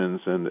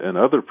physicians and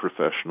other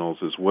professionals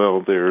as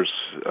well, there's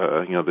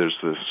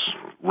this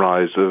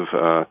rise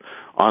of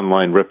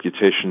online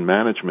reputation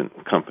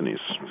management companies.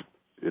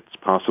 It's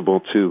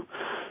possible to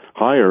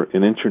hire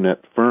an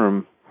internet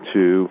firm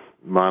to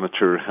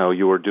monitor how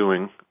you are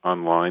doing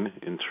online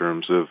in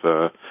terms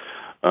of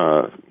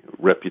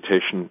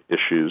reputation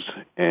issues,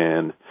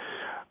 and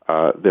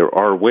there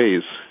are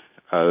ways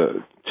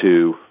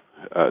to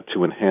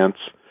enhance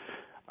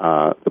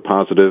the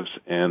positives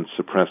and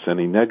suppress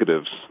any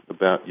negatives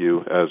about you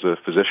as a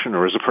physician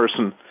or as a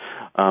person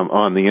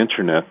on the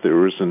internet. There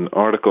was an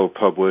article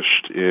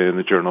published in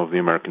the Journal of the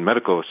American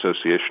Medical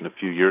Association a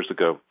few years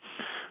ago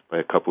by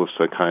a couple of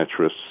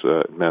psychiatrists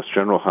at Mass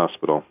General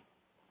Hospital,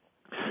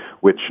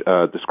 which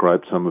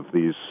described some of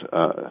these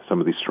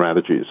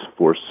strategies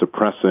for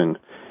suppressing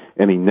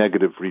any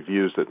negative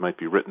reviews that might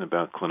be written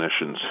about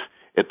clinicians,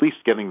 at least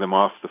getting them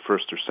off the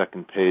first or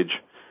second page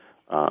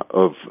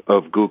of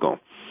Google.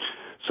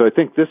 So I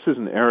think this is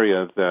an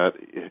area that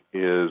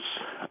is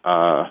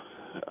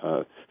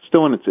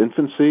still in its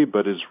infancy,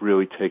 but is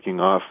really taking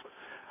off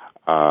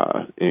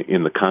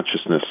in the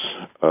consciousness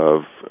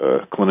of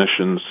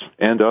clinicians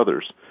and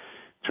others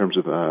in terms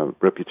of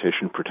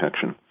reputation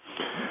protection.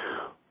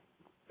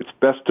 It's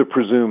best to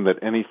presume that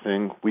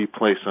anything we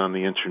place on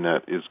the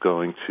internet is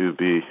going to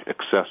be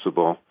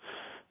accessible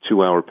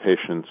to our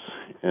patients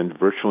and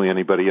virtually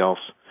anybody else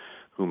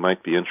who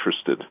might be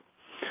interested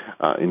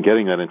in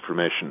getting that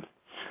information.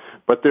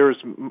 But there's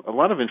a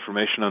lot of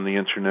information on the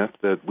internet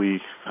that we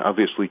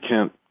obviously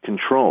can't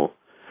control.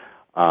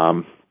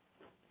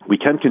 We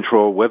can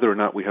control whether or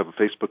not we have a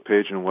Facebook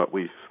page and what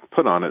we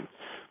put on it,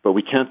 but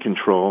we can't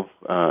control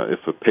if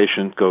a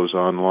patient goes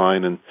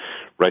online and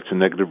writes a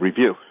negative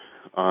review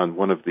on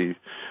one of the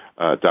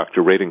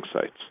doctor rating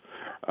sites,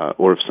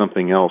 or if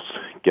something else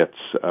gets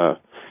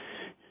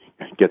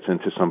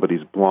into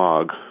somebody's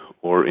blog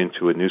or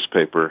into a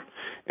newspaper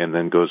and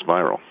then goes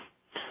viral.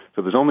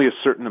 So there's only a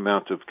certain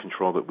amount of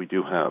control that we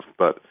do have,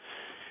 but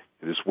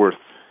it is worth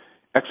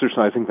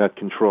exercising that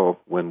control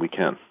when we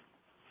can.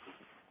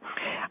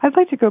 I'd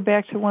like to go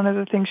back to one of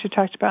the things you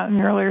talked about in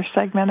the earlier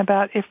segment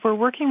about if we're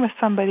working with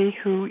somebody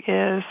who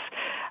is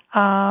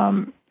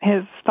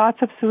has thoughts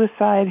of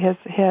suicide, has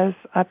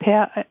a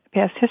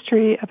past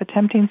history of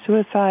attempting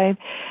suicide,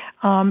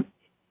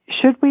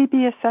 should we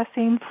be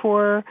assessing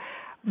for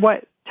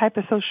what type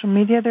of social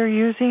media they're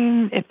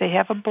using, if they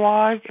have a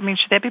blog? I mean,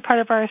 should that be part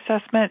of our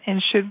assessment?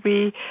 And should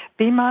we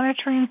be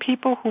monitoring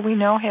people who we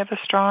know have a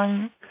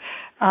strong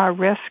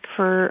risk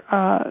for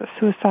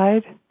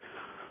suicide?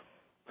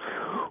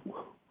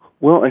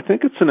 Well, I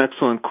think it's an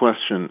excellent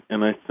question,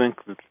 and I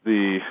think that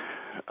the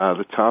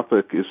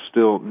topic is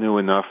still new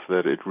enough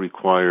that it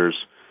requires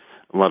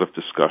a lot of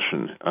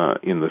discussion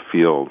in the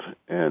field.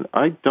 And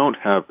I don't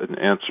have an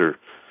answer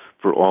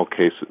for all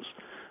cases.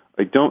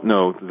 I don't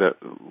know that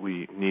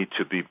we need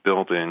to be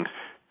building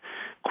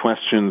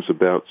questions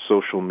about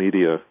social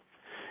media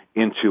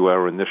into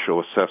our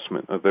initial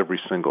assessment of every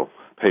single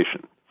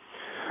patient.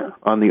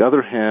 On the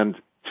other hand,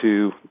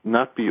 to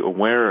not be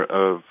aware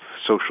of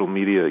social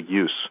media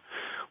use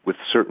with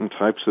certain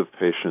types of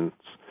patients,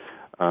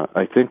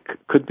 I think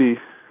could be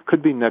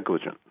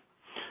negligent.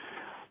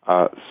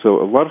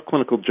 So a lot of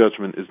clinical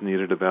judgment is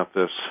needed about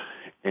this,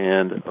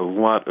 and a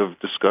lot of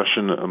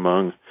discussion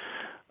among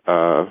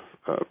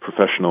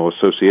professional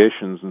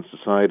associations and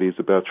societies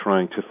about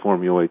trying to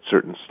formulate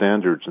certain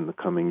standards in the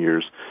coming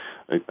years,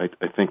 I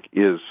think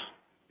is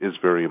is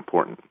very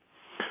important.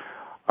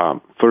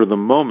 For the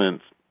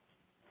moment,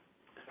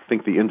 I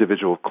think the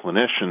individual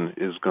clinician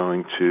is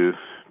going to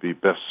be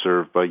best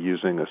served by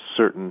using a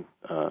certain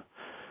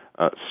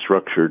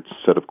structured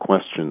set of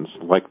questions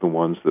like the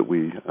ones that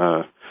we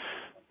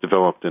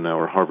developed in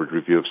our Harvard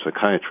Review of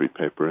Psychiatry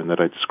paper and that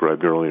I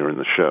described earlier in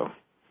the show.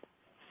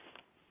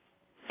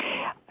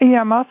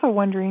 Yeah, I'm also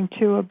wondering,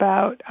 too,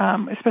 about,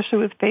 especially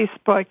with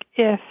Facebook,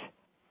 if,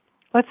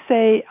 let's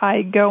say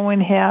I go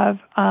and have,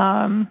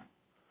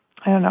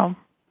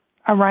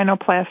 a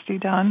rhinoplasty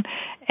done,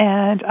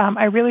 and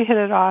I really hit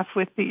it off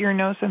with the ear,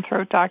 nose, and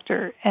throat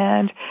doctor,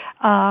 and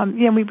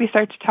we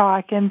start to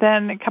talk, and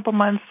then a couple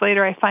months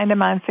later I find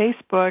him on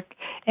Facebook,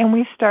 and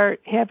we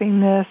start having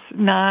this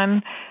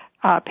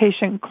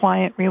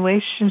patient-client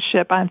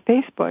relationship on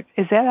Facebook.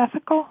 Is that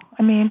ethical?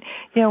 I mean,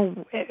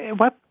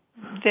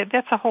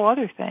 that's a whole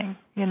other thing,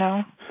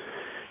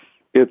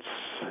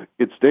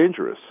 It's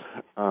dangerous,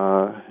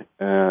 and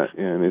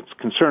it's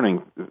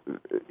concerning.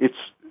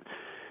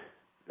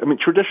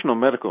 Traditional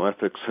medical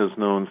ethics has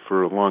known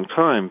for a long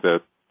time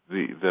that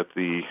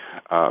the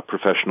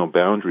professional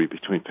boundary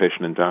between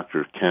patient and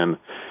doctor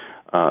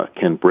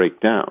can break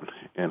down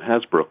and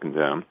has broken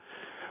down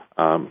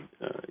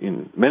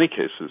in many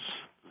cases,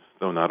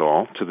 though not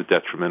all, to the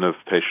detriment of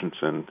patients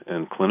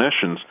and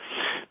clinicians.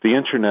 The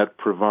Internet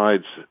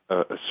provides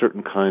a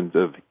certain kind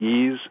of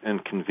ease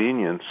and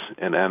convenience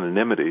and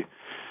anonymity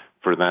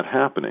for that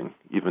happening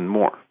even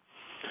more.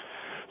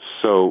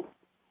 So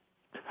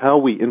how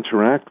we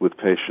interact with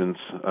patients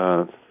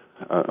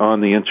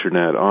on the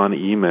Internet, on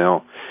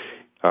email,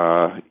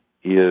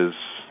 is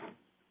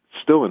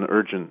still an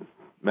urgent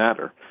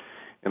matter.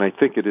 And I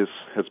think it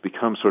has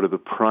become sort of the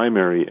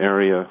primary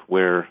area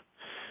where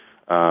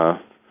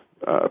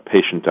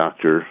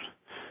patient-doctor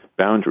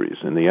boundaries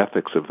and the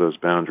ethics of those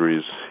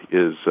boundaries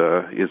is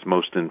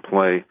most in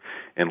play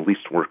and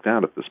least worked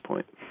out at this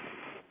point.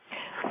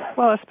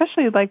 Well,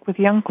 especially like with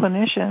young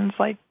clinicians,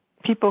 like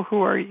people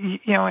who are,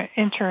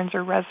 interns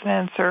or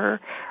residents or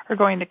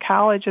going to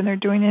college and they're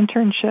doing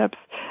internships.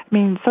 I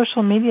mean,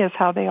 social media is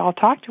how they all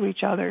talk to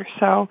each other.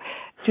 So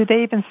do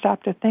they even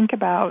stop to think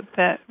about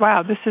that,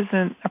 wow, this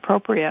isn't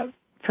appropriate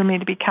for me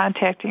to be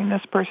contacting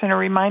this person or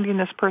reminding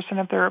this person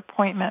of their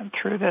appointment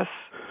through this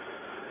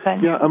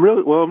venue? Yeah, I'm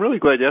really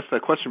glad you asked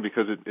that question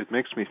because it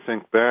makes me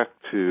think back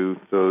to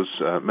those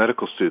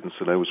medical students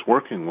that I was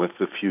working with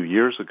a few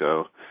years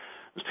ago.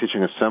 I was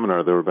teaching a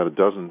seminar. There were about a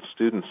dozen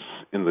students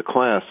in the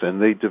class, and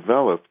they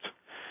developed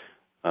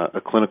a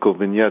clinical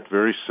vignette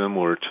very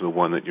similar to the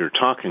one that you're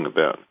talking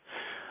about.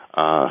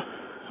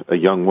 A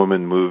young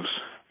woman moves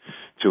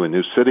to a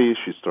new city.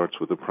 She starts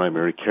with a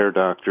primary care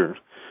doctor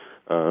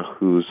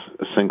who's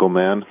a single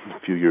man, a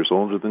few years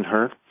older than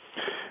her,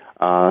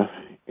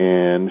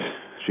 and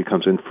she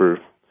comes in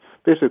for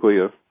basically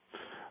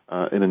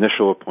an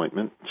initial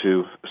appointment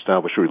to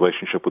establish a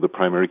relationship with a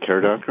primary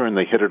care doctor, and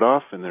they hit it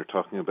off, and they're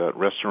talking about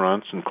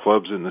restaurants and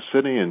clubs in the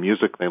city and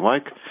music they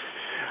like.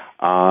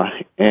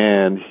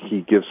 And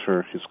he gives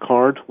her his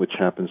card, which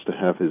happens to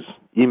have his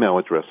email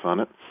address on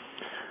it.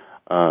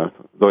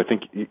 Though I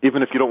think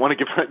even if you don't want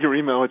to give out your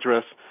email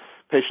address,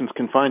 patients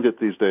can find it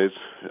these days,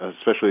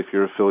 especially if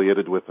you're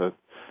affiliated with a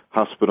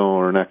hospital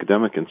or an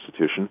academic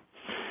institution.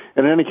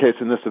 And in any case,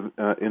 in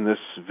this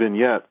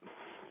vignette,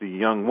 the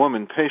young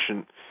woman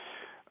patient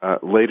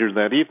later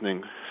that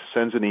evening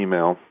sends an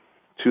email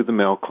to the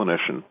male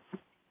clinician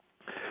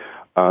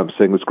saying,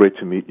 it was great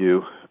to meet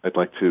you. I'd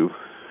like to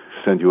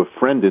send you a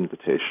friend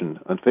invitation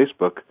on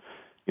Facebook.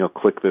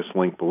 Click this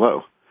link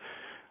below.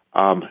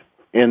 And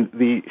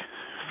the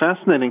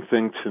fascinating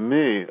thing to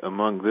me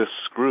among this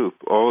group,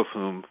 all of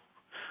whom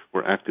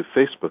were active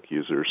Facebook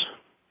users,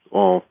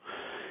 all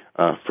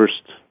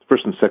first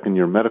and second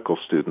year medical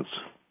students,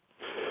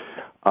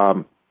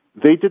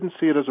 they didn't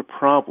see it as a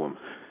problem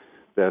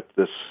that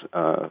this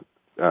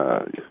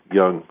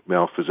young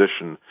male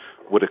physician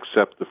would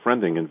accept the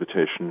friending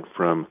invitation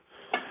from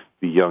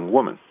the young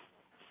woman.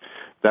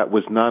 That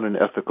was not an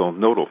ethical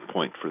nodal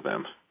point for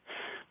them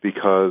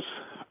because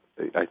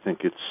I think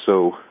it's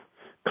so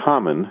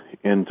common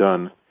and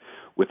done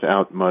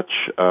without much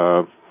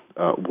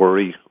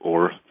worry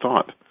or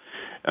thought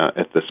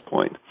at this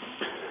point.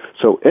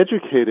 So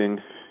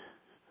educating,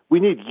 we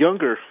need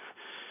younger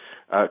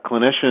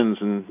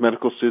clinicians and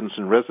medical students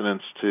and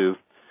residents to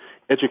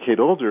educate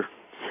older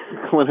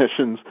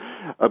clinicians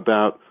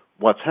about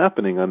what's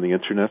happening on the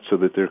Internet so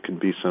that there can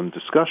be some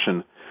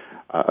discussion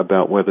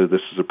about whether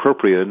this is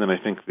appropriate. And then I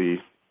think the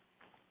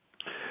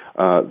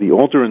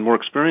older and more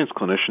experienced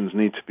clinicians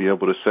need to be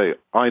able to say,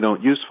 I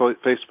don't use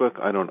Facebook,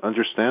 I don't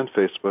understand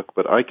Facebook,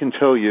 but I can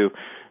tell you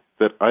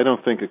that I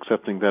don't think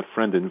accepting that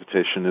friend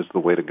invitation is the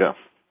way to go.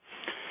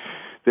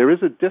 There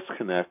is a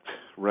disconnect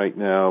right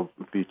now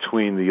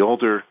between the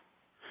older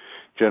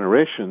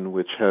generation,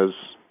 which has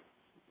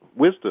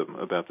wisdom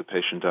about the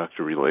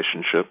patient-doctor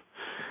relationship,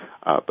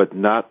 but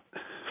not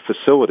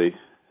facility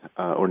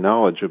or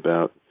knowledge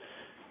about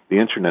the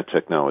Internet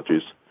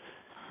technologies,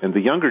 and the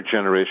younger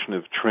generation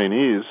of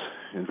trainees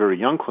and very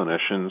young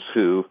clinicians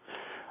who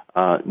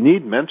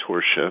need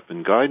mentorship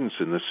and guidance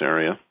in this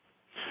area,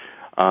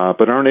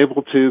 but aren't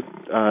able to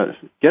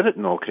get it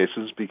in all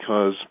cases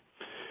because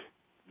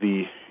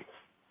the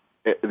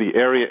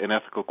area in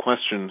ethical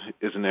question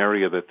is an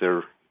area that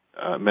their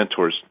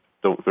mentors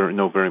don't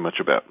know very much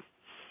about,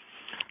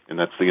 and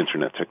that's the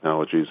internet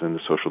technologies and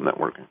the social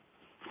networking.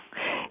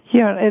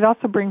 Yeah, it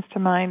also brings to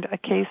mind a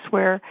case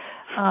where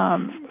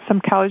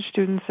some college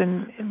students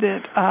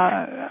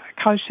that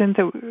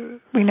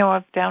we know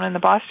of down in the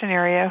Boston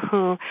area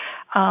who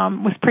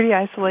was pretty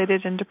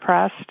isolated and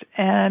depressed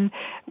and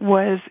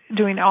was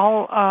doing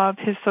all of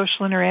his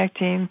social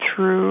interacting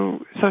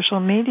through social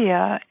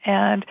media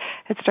and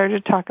had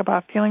started to talk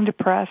about feeling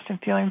depressed and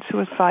feeling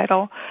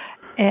suicidal,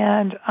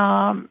 and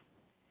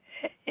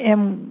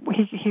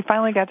he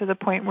finally got to the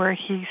point where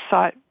he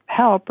sought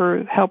help,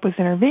 or help was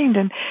intervened,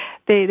 and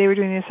they were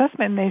doing the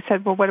assessment, and they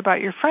said, well, what about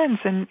your friends?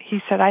 And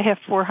he said, I have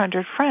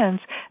 400 friends,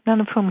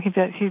 none of whom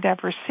he'd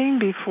ever seen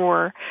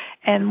before,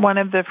 and one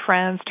of the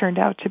friends turned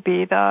out to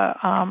be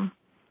one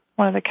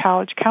of the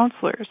college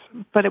counselors,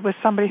 but it was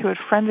somebody who had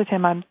friended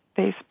him on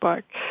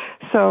Facebook.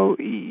 So,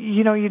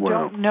 you Wow.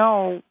 don't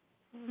know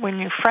when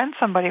you friend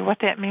somebody what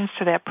that means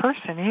to that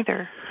person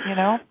either,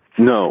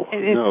 No.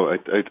 I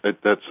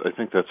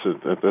think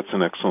that's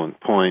an excellent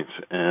point,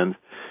 and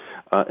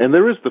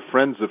there is the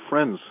friends of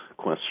friends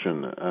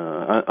question.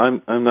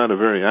 I'm not a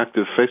very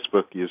active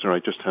Facebook user. I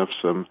just have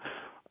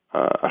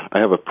I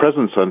have a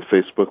presence on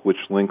Facebook which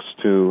links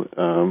to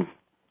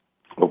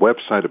a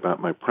website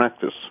about my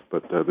practice,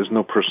 but there's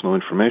no personal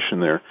information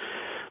there.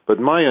 But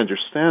my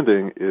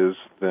understanding is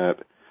that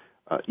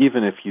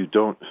even if you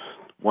don't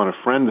want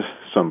to friend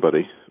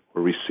somebody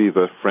or receive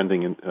a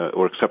friending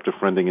or accept a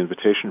friending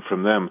invitation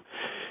from them,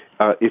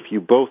 if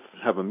you both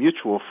have a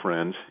mutual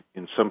friend,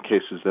 in some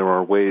cases there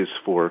are ways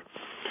for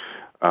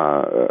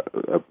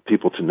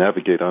people to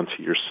navigate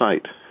onto your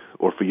site,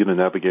 or for you to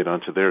navigate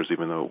onto theirs,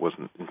 even though it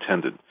wasn't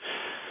intended.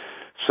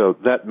 So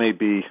that may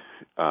be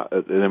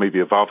there may be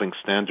evolving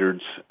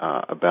standards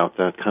about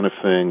that kind of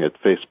thing at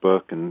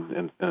Facebook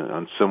and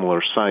on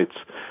similar sites,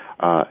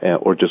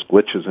 or just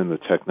glitches in the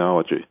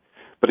technology.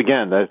 But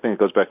again, I think it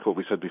goes back to what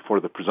we said before.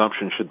 The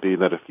presumption should be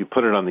that if you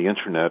put it on the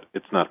internet,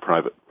 it's not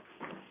private.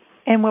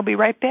 And we'll be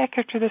right back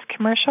after this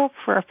commercial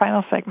for our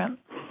final segment.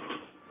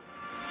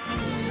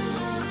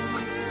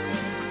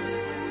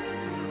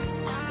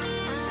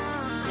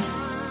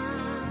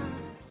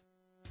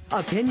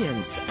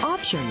 Opinions,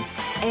 options,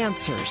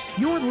 answers.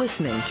 You're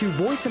listening to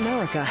Voice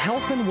America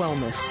Health and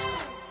Wellness.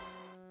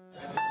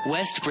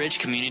 Westbridge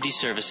Community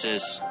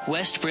Services.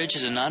 Westbridge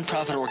is a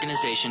nonprofit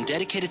organization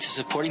dedicated to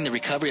supporting the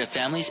recovery of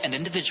families and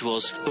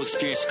individuals who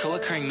experience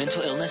co-occurring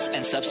mental illness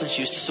and substance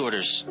use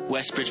disorders.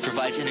 Westbridge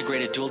provides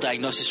integrated dual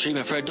diagnosis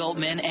treatment for adult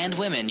men and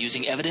women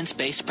using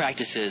evidence-based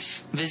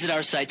practices. Visit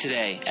our site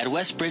today at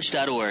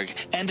westbridge.org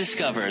and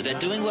discover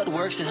that doing what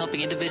works in helping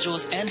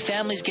individuals and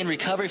families gain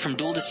recovery from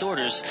dual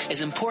disorders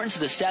is important to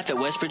the staff at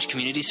Westbridge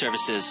Community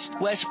Services.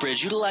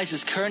 Westbridge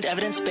utilizes current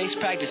evidence-based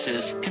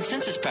practices,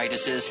 consensus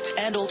practices,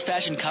 and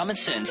old-fashioned common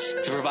sense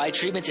to provide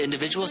treatment to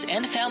individuals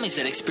and families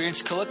that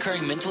experience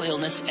co-occurring mental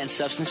illness and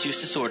substance use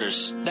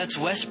disorders. That's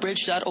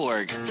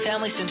westbridge.org,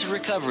 family-centered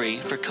recovery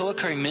for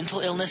co-occurring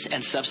mental illness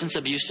and substance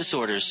abuse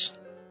disorders.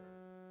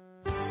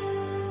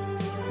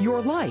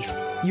 Your life,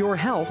 your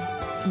health,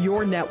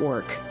 your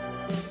network.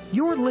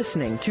 You're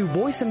listening to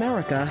Voice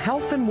America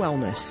Health and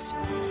Wellness.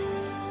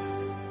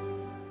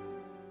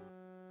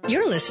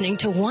 You're listening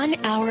to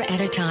 1 Hour at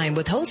a Time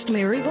with host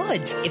Mary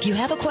Woods. If you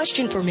have a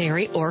question for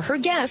Mary or her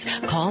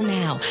guest, call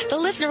now. The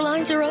listener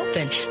lines are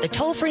open. The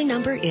toll-free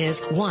number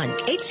is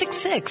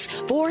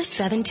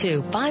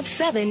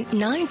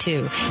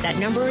 1-866-472-5792. That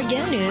number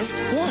again is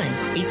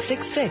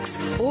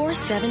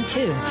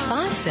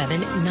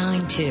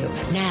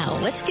 1-866-472-5792. Now,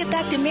 let's get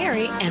back to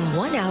Mary and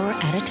 1 Hour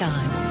at a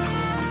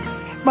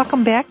Time.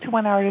 Welcome back to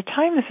 1 Hour at a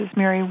Time. This is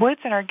Mary Woods,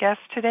 and our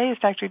guest today is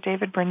Dr.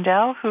 David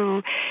Brendel,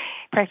 who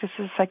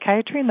practices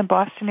psychiatry in the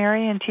Boston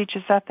area and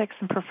teaches ethics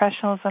and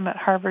professionalism at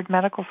Harvard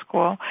Medical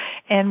School.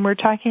 And we're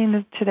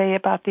talking today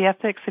about the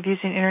ethics of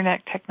using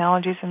internet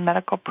technologies in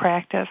medical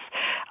practice.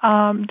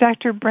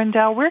 Dr.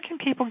 Brendel, where can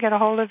people get a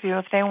hold of you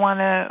if they want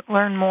to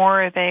learn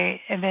more or they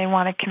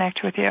want to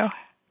connect with you?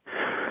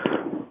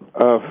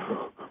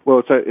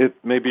 Well, it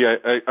may be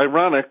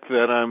ironic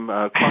that I'm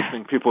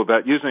cautioning people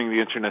about using the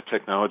internet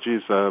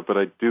technologies, but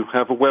I do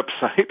have a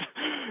website,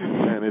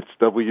 and it's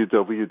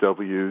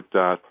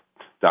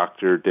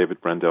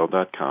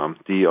www.drdavidbrendel.com,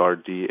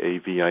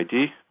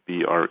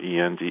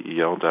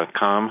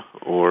 DRDAVIDBRENDEL.com,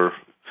 or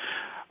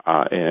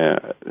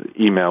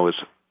email is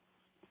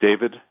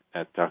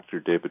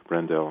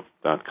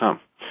david@drdavidbrendel.com.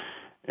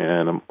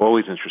 And I'm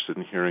always interested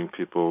in hearing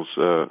people's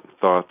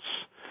thoughts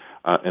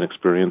and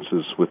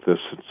experiences with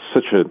this. It's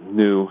such a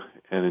new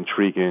and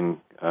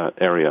intriguing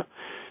area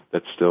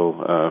that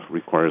still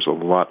requires a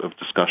lot of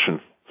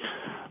discussion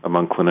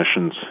among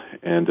clinicians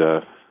and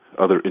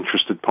other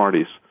interested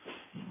parties.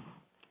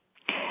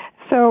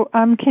 So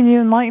can you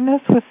enlighten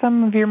us with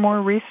some of your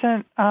more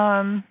recent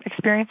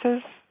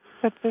experiences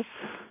with this?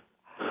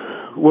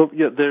 Well,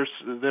 yeah, there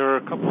are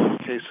a couple of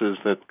cases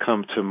that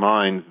come to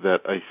mind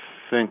that I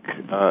think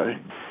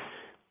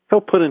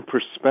help put in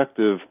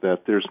perspective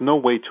that there's no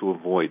way to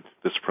avoid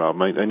this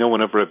problem. I know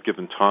whenever I've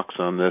given talks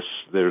on this,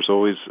 there's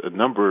always a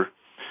number,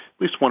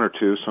 at least one or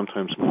two,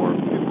 sometimes more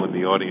people in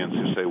the audience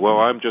who say, well,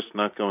 I'm just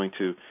not going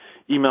to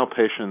email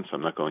patients,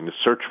 I'm not going to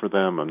search for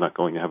them, I'm not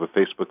going to have a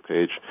Facebook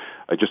page,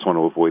 I just want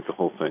to avoid the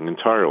whole thing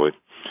entirely.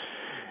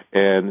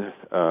 And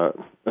a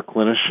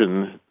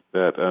clinician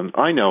that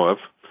I know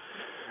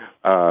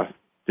of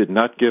did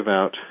not give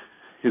out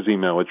his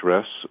email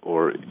address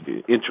or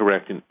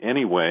interact in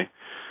any way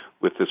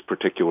with this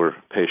particular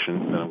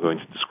patient that I'm going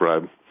to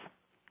describe.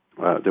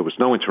 There was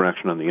no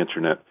interaction on the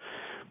Internet,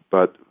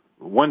 but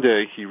one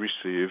day he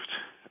received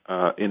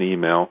an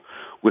email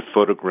with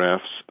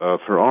photographs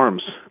of her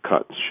arms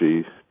cut.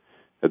 She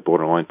had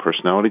borderline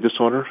personality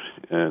disorder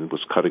and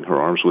was cutting her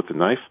arms with a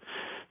knife,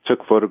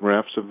 took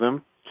photographs of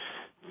them,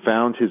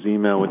 found his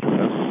email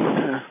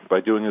address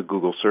by doing a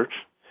Google search,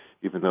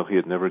 even though he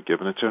had never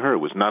given it to her. It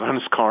was not on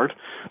his card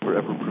or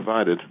ever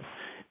provided.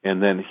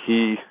 And then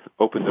he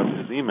opened up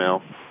his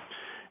email,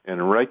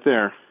 and right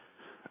there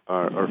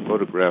are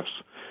photographs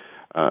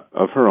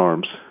of her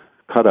arms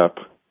cut up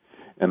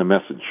and a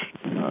message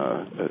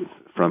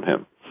from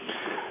him.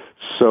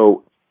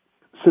 So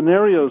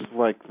scenarios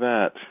like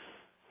that,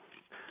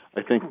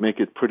 I think, make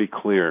it pretty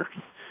clear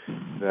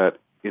that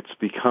it's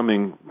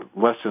becoming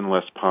less and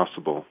less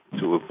possible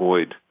to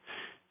avoid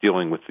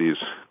dealing with these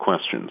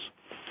questions.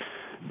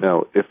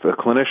 Now, if a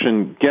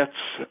clinician gets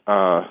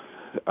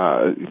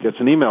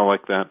an email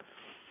like that,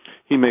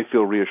 he may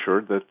feel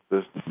reassured that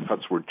the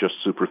cuts were just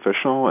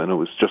superficial and it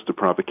was just a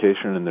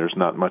provocation and there's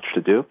not much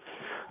to do.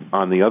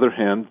 On the other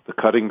hand, the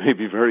cutting may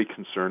be very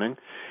concerning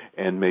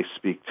and may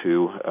speak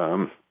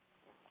to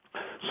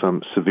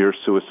some severe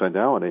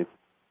suicidality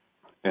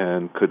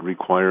and could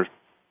require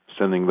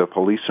sending the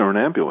police or an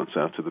ambulance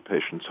out to the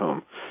patient's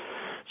home.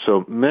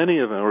 So many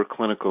of our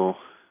clinical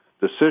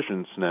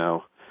decisions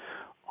now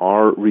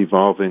are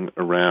revolving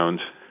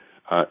around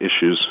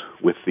issues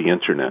with the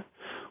Internet,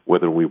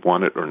 whether we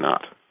want it or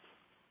not.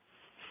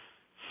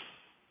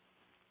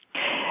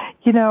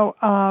 You know,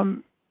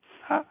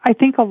 I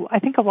think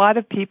a lot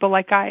of people,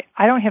 like I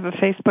don't have a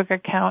Facebook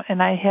account,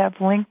 and I have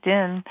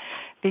LinkedIn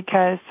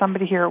because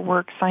somebody here at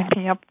work signed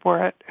me up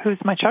for it who's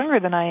much younger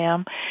than I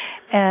am,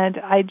 and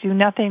I do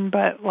nothing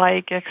but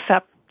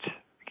accept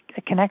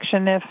a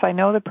connection if I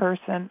know the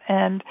person,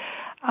 and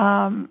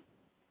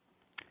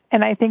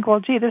I think, well,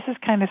 gee, this is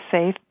kind of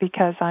safe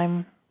because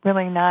I'm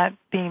really not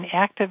being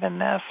active in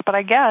this. But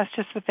I guess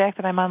just the fact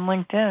that I'm on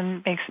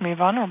LinkedIn makes me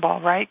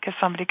vulnerable, right? Because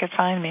somebody could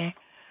find me.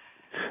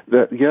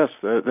 That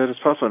is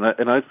possible,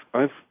 and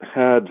I've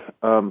had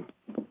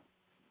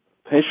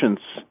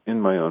patients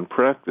in my own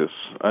practice.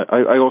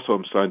 I also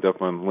am signed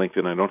up on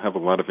LinkedIn. I don't have a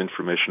lot of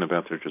information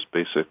about their just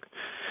basic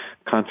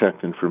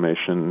contact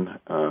information,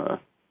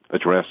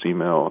 address,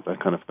 email, that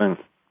kind of thing.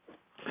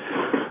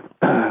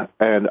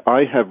 And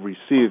I have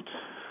received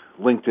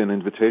LinkedIn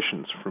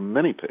invitations from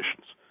many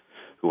patients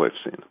who I've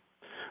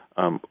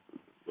seen.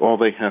 All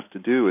they have to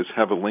do is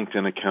have a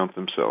LinkedIn account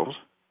themselves.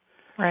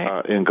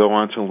 Right. And go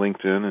on to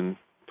LinkedIn and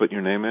put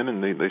your name in,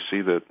 and they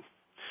see that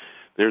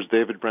there's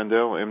David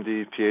Brendel,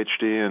 MD,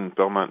 Ph.D. in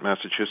Belmont,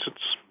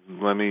 Massachusetts.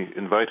 Let me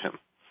invite him.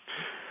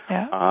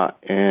 Yeah.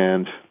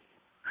 And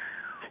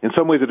in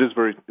some ways, it is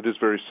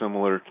very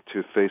similar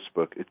to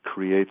Facebook. It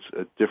creates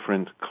a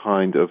different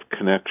kind of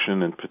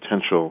connection and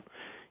potential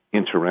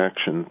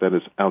interaction that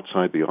is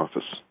outside the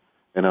office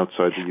and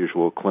outside the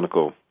usual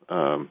clinical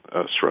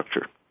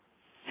structure.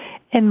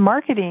 And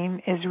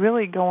marketing is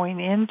really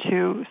going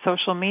into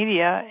social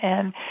media,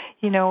 and,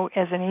 you know,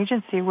 as an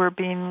agency, we're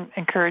being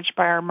encouraged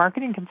by our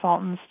marketing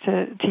consultants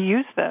to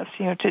use this,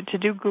 you know, to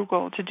do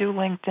Google, to do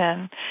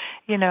LinkedIn,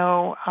 you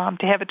know,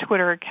 to have a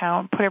Twitter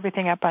account, put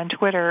everything up on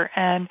Twitter,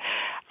 and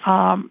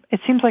it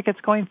seems like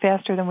it's going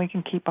faster than we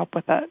can keep up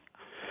with it.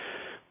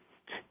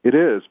 It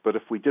is, but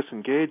if we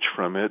disengage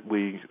from it,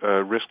 we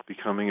risk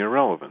becoming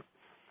irrelevant.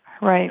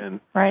 Right,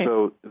 and right.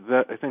 So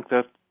I think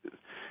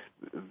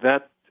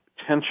that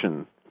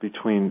tension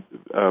between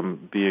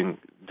being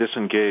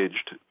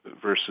disengaged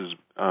versus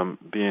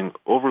being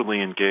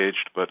overly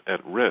engaged but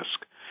at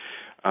risk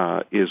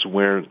is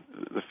where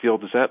the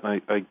field is at,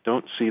 and I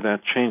don't see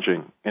that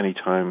changing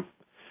anytime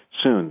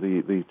soon.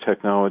 The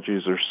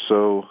technologies are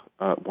so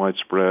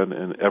widespread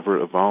and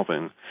ever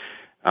evolving,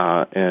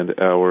 and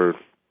our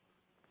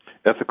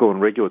ethical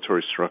and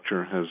regulatory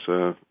structure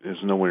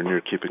is nowhere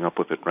near keeping up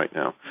with it right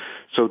now.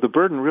 So the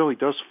burden really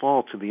does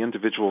fall to the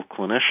individual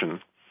clinician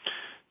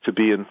to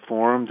be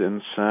informed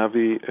and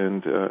savvy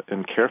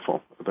and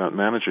careful about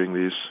managing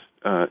these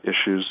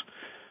issues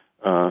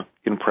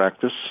in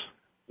practice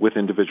with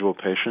individual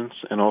patients,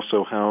 and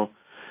also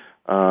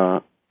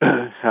how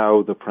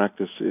the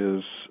practice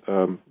is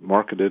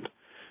marketed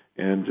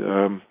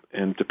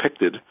and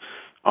depicted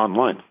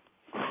online.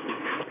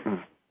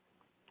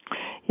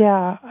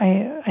 Yeah,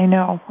 I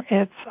know.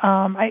 It's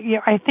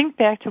I think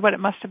back to what it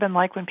must have been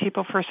like when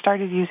people first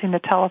started using the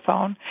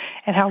telephone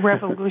and how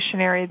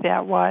revolutionary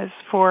that was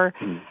for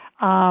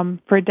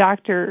for a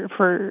doctor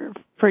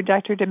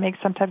to make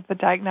some type of a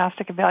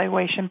diagnostic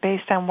evaluation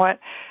based on what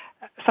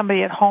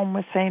somebody at home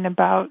was saying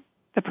about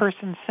the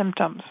person's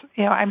symptoms.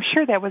 I'm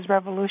sure that was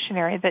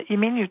revolutionary. That you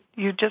mean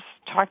you just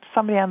talked to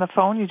somebody on the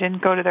phone, you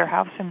didn't go to their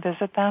house and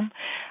visit them?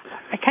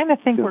 I kind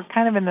of think we're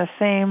kind of in the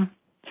same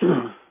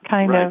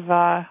kind of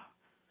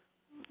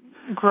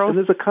growth. And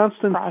there's a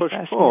constant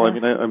process, push-pull. I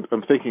mean,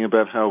 I'm thinking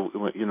about how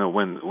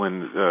when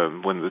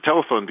the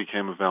telephone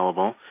became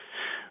available,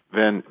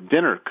 then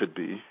dinner could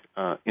be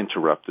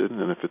interrupted,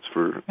 and if it's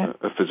for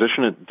a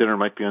physician, dinner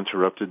might be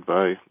interrupted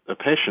by a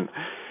patient.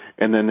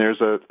 And then there's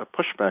a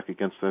pushback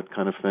against that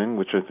kind of thing,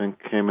 which I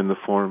think came in the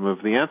form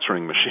of the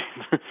answering machine,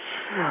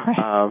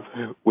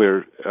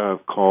 where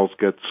calls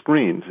get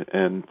screened.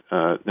 And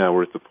now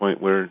we're at the point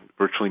where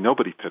virtually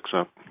nobody picks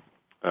up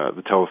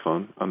the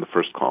telephone on the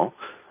first call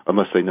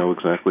unless they know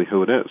exactly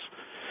who it is.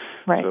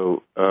 Right.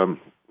 So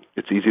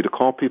it's easy to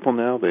call people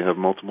now. They have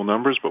multiple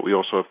numbers, but we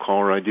also have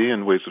caller ID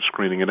and ways of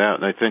screening it out.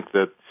 And I think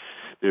that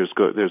there's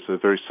a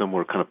very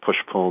similar kind of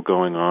push-pull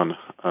going on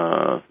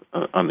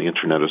the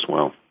Internet as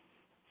well.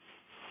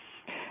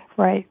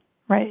 Right.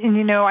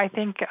 And, I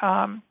think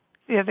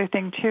the other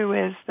thing, too,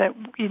 is that,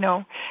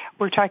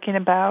 we're talking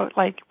about,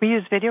 we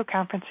use video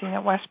conferencing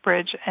at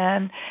Westbridge,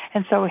 and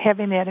so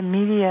having that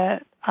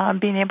immediate,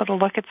 being able to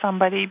look at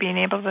somebody, being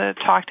able to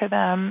talk to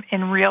them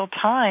in real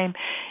time,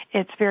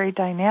 it's very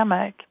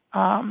dynamic.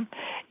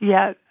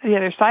 Yet the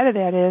other side of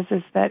that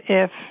is that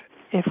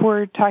if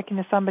we're talking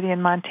to somebody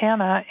in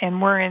Montana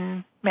and we're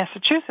in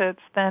Massachusetts,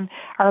 then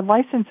our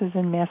license is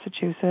in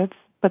Massachusetts,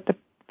 but the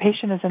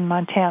patient is in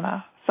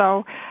Montana.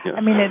 So, yes.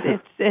 I mean,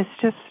 it's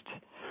just,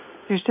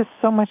 there's just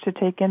so much to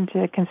take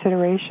into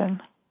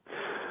consideration.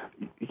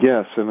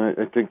 Yes, and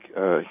I think,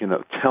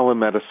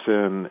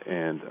 telemedicine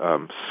and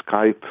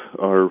Skype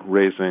are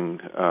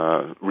raising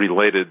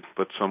related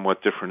but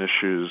somewhat different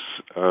issues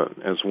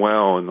as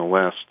well. In the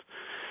last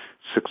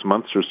 6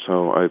 months or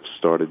so, I've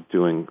started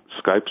doing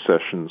Skype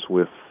sessions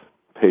with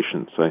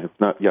patients. I have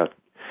not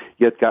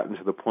yet gotten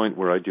to the point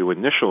where I do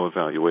initial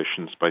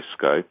evaluations by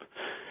Skype.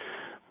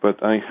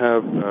 But I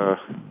have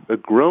a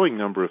growing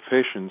number of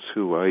patients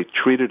who I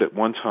treated at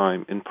one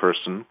time in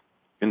person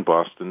in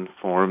Boston,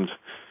 formed,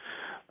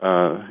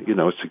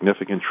 a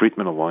significant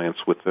treatment alliance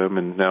with them,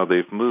 and now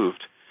they've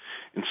moved,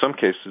 in some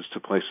cases, to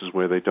places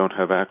where they don't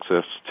have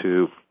access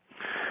to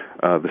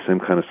the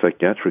same kind of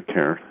psychiatric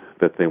care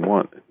that they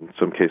want. In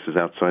some cases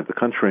outside the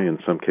country, in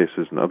some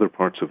cases in other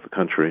parts of the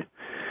country.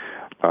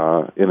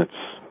 And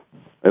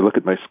I look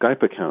at my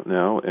Skype account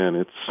now, and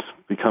it's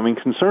becoming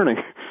concerning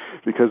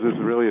because there's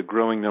really a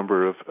growing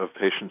number of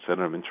patients that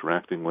I'm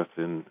interacting with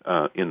in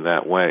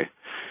that way.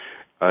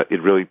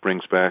 It really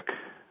brings back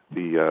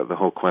the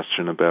whole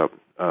question about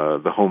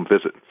the home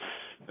visit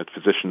that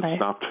physicians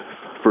stopped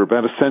for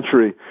about a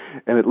century,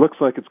 and it looks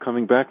like it's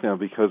coming back now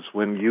because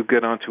when you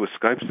get onto a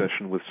Skype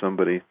session with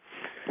somebody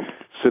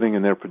sitting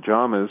in their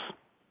pajamas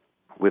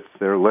with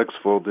their legs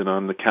folded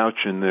on the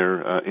couch in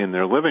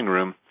their living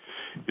room,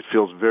 it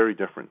feels very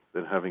different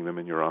than having them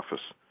in your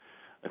office.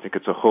 I think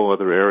it's a whole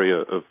other area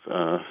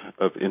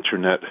of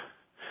Internet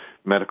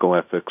medical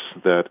ethics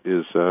that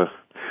is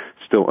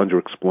still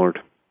underexplored.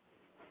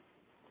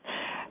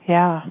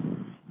 Yeah.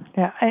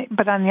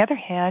 But on the other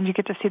hand, you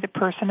get to see the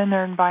person in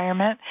their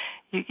environment.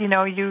 You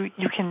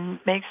can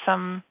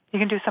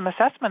do some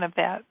assessment of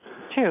that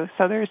too.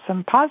 So there's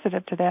some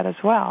positive to that as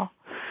well.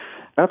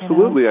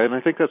 Absolutely, and I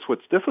think that's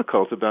what's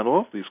difficult about all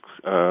of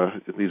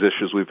these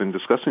issues we've been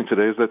discussing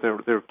today is that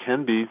there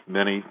can be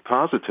many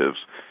positives.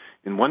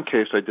 In one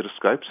case, I did a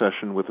Skype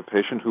session with a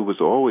patient who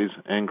was always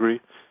angry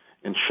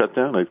and shut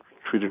down. I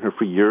treated her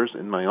for years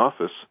in my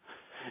office,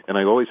 and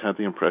I always had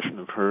the impression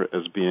of her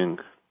as being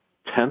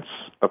tense,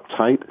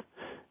 uptight,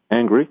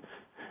 angry.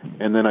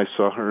 And then I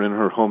saw her in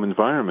her home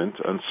environment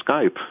on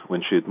Skype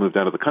when she had moved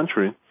out of the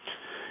country,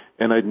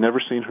 and I'd never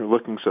seen her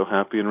looking so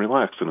happy and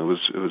relaxed, and it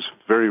was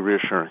very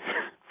reassuring.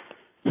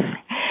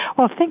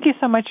 Well, thank you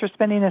so much for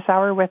spending this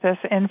hour with us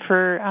and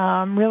for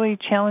really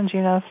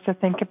challenging us to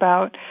think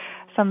about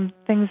some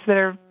things that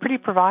are pretty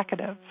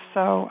provocative.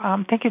 So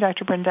thank you,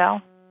 Dr.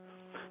 Brendel.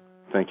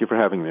 Thank you for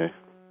having me.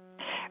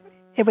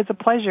 It was a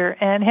pleasure,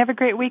 and have a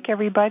great week,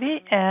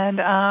 everybody, and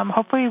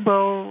hopefully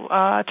we'll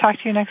talk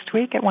to you next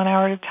week at 1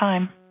 hour at a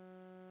time.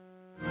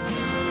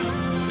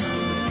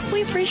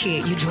 We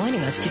appreciate you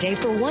joining us today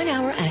for 1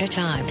 hour at a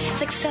time.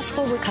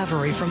 Successful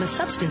recovery from a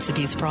substance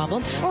abuse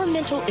problem or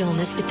mental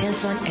illness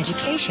depends on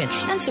education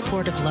and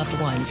support of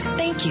loved ones.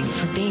 Thank you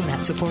for being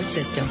that support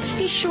system.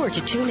 Be sure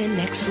to tune in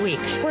next week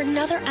for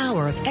another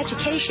hour of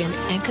education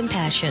and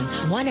compassion,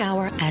 1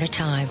 hour at a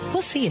time.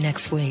 We'll see you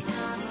next week.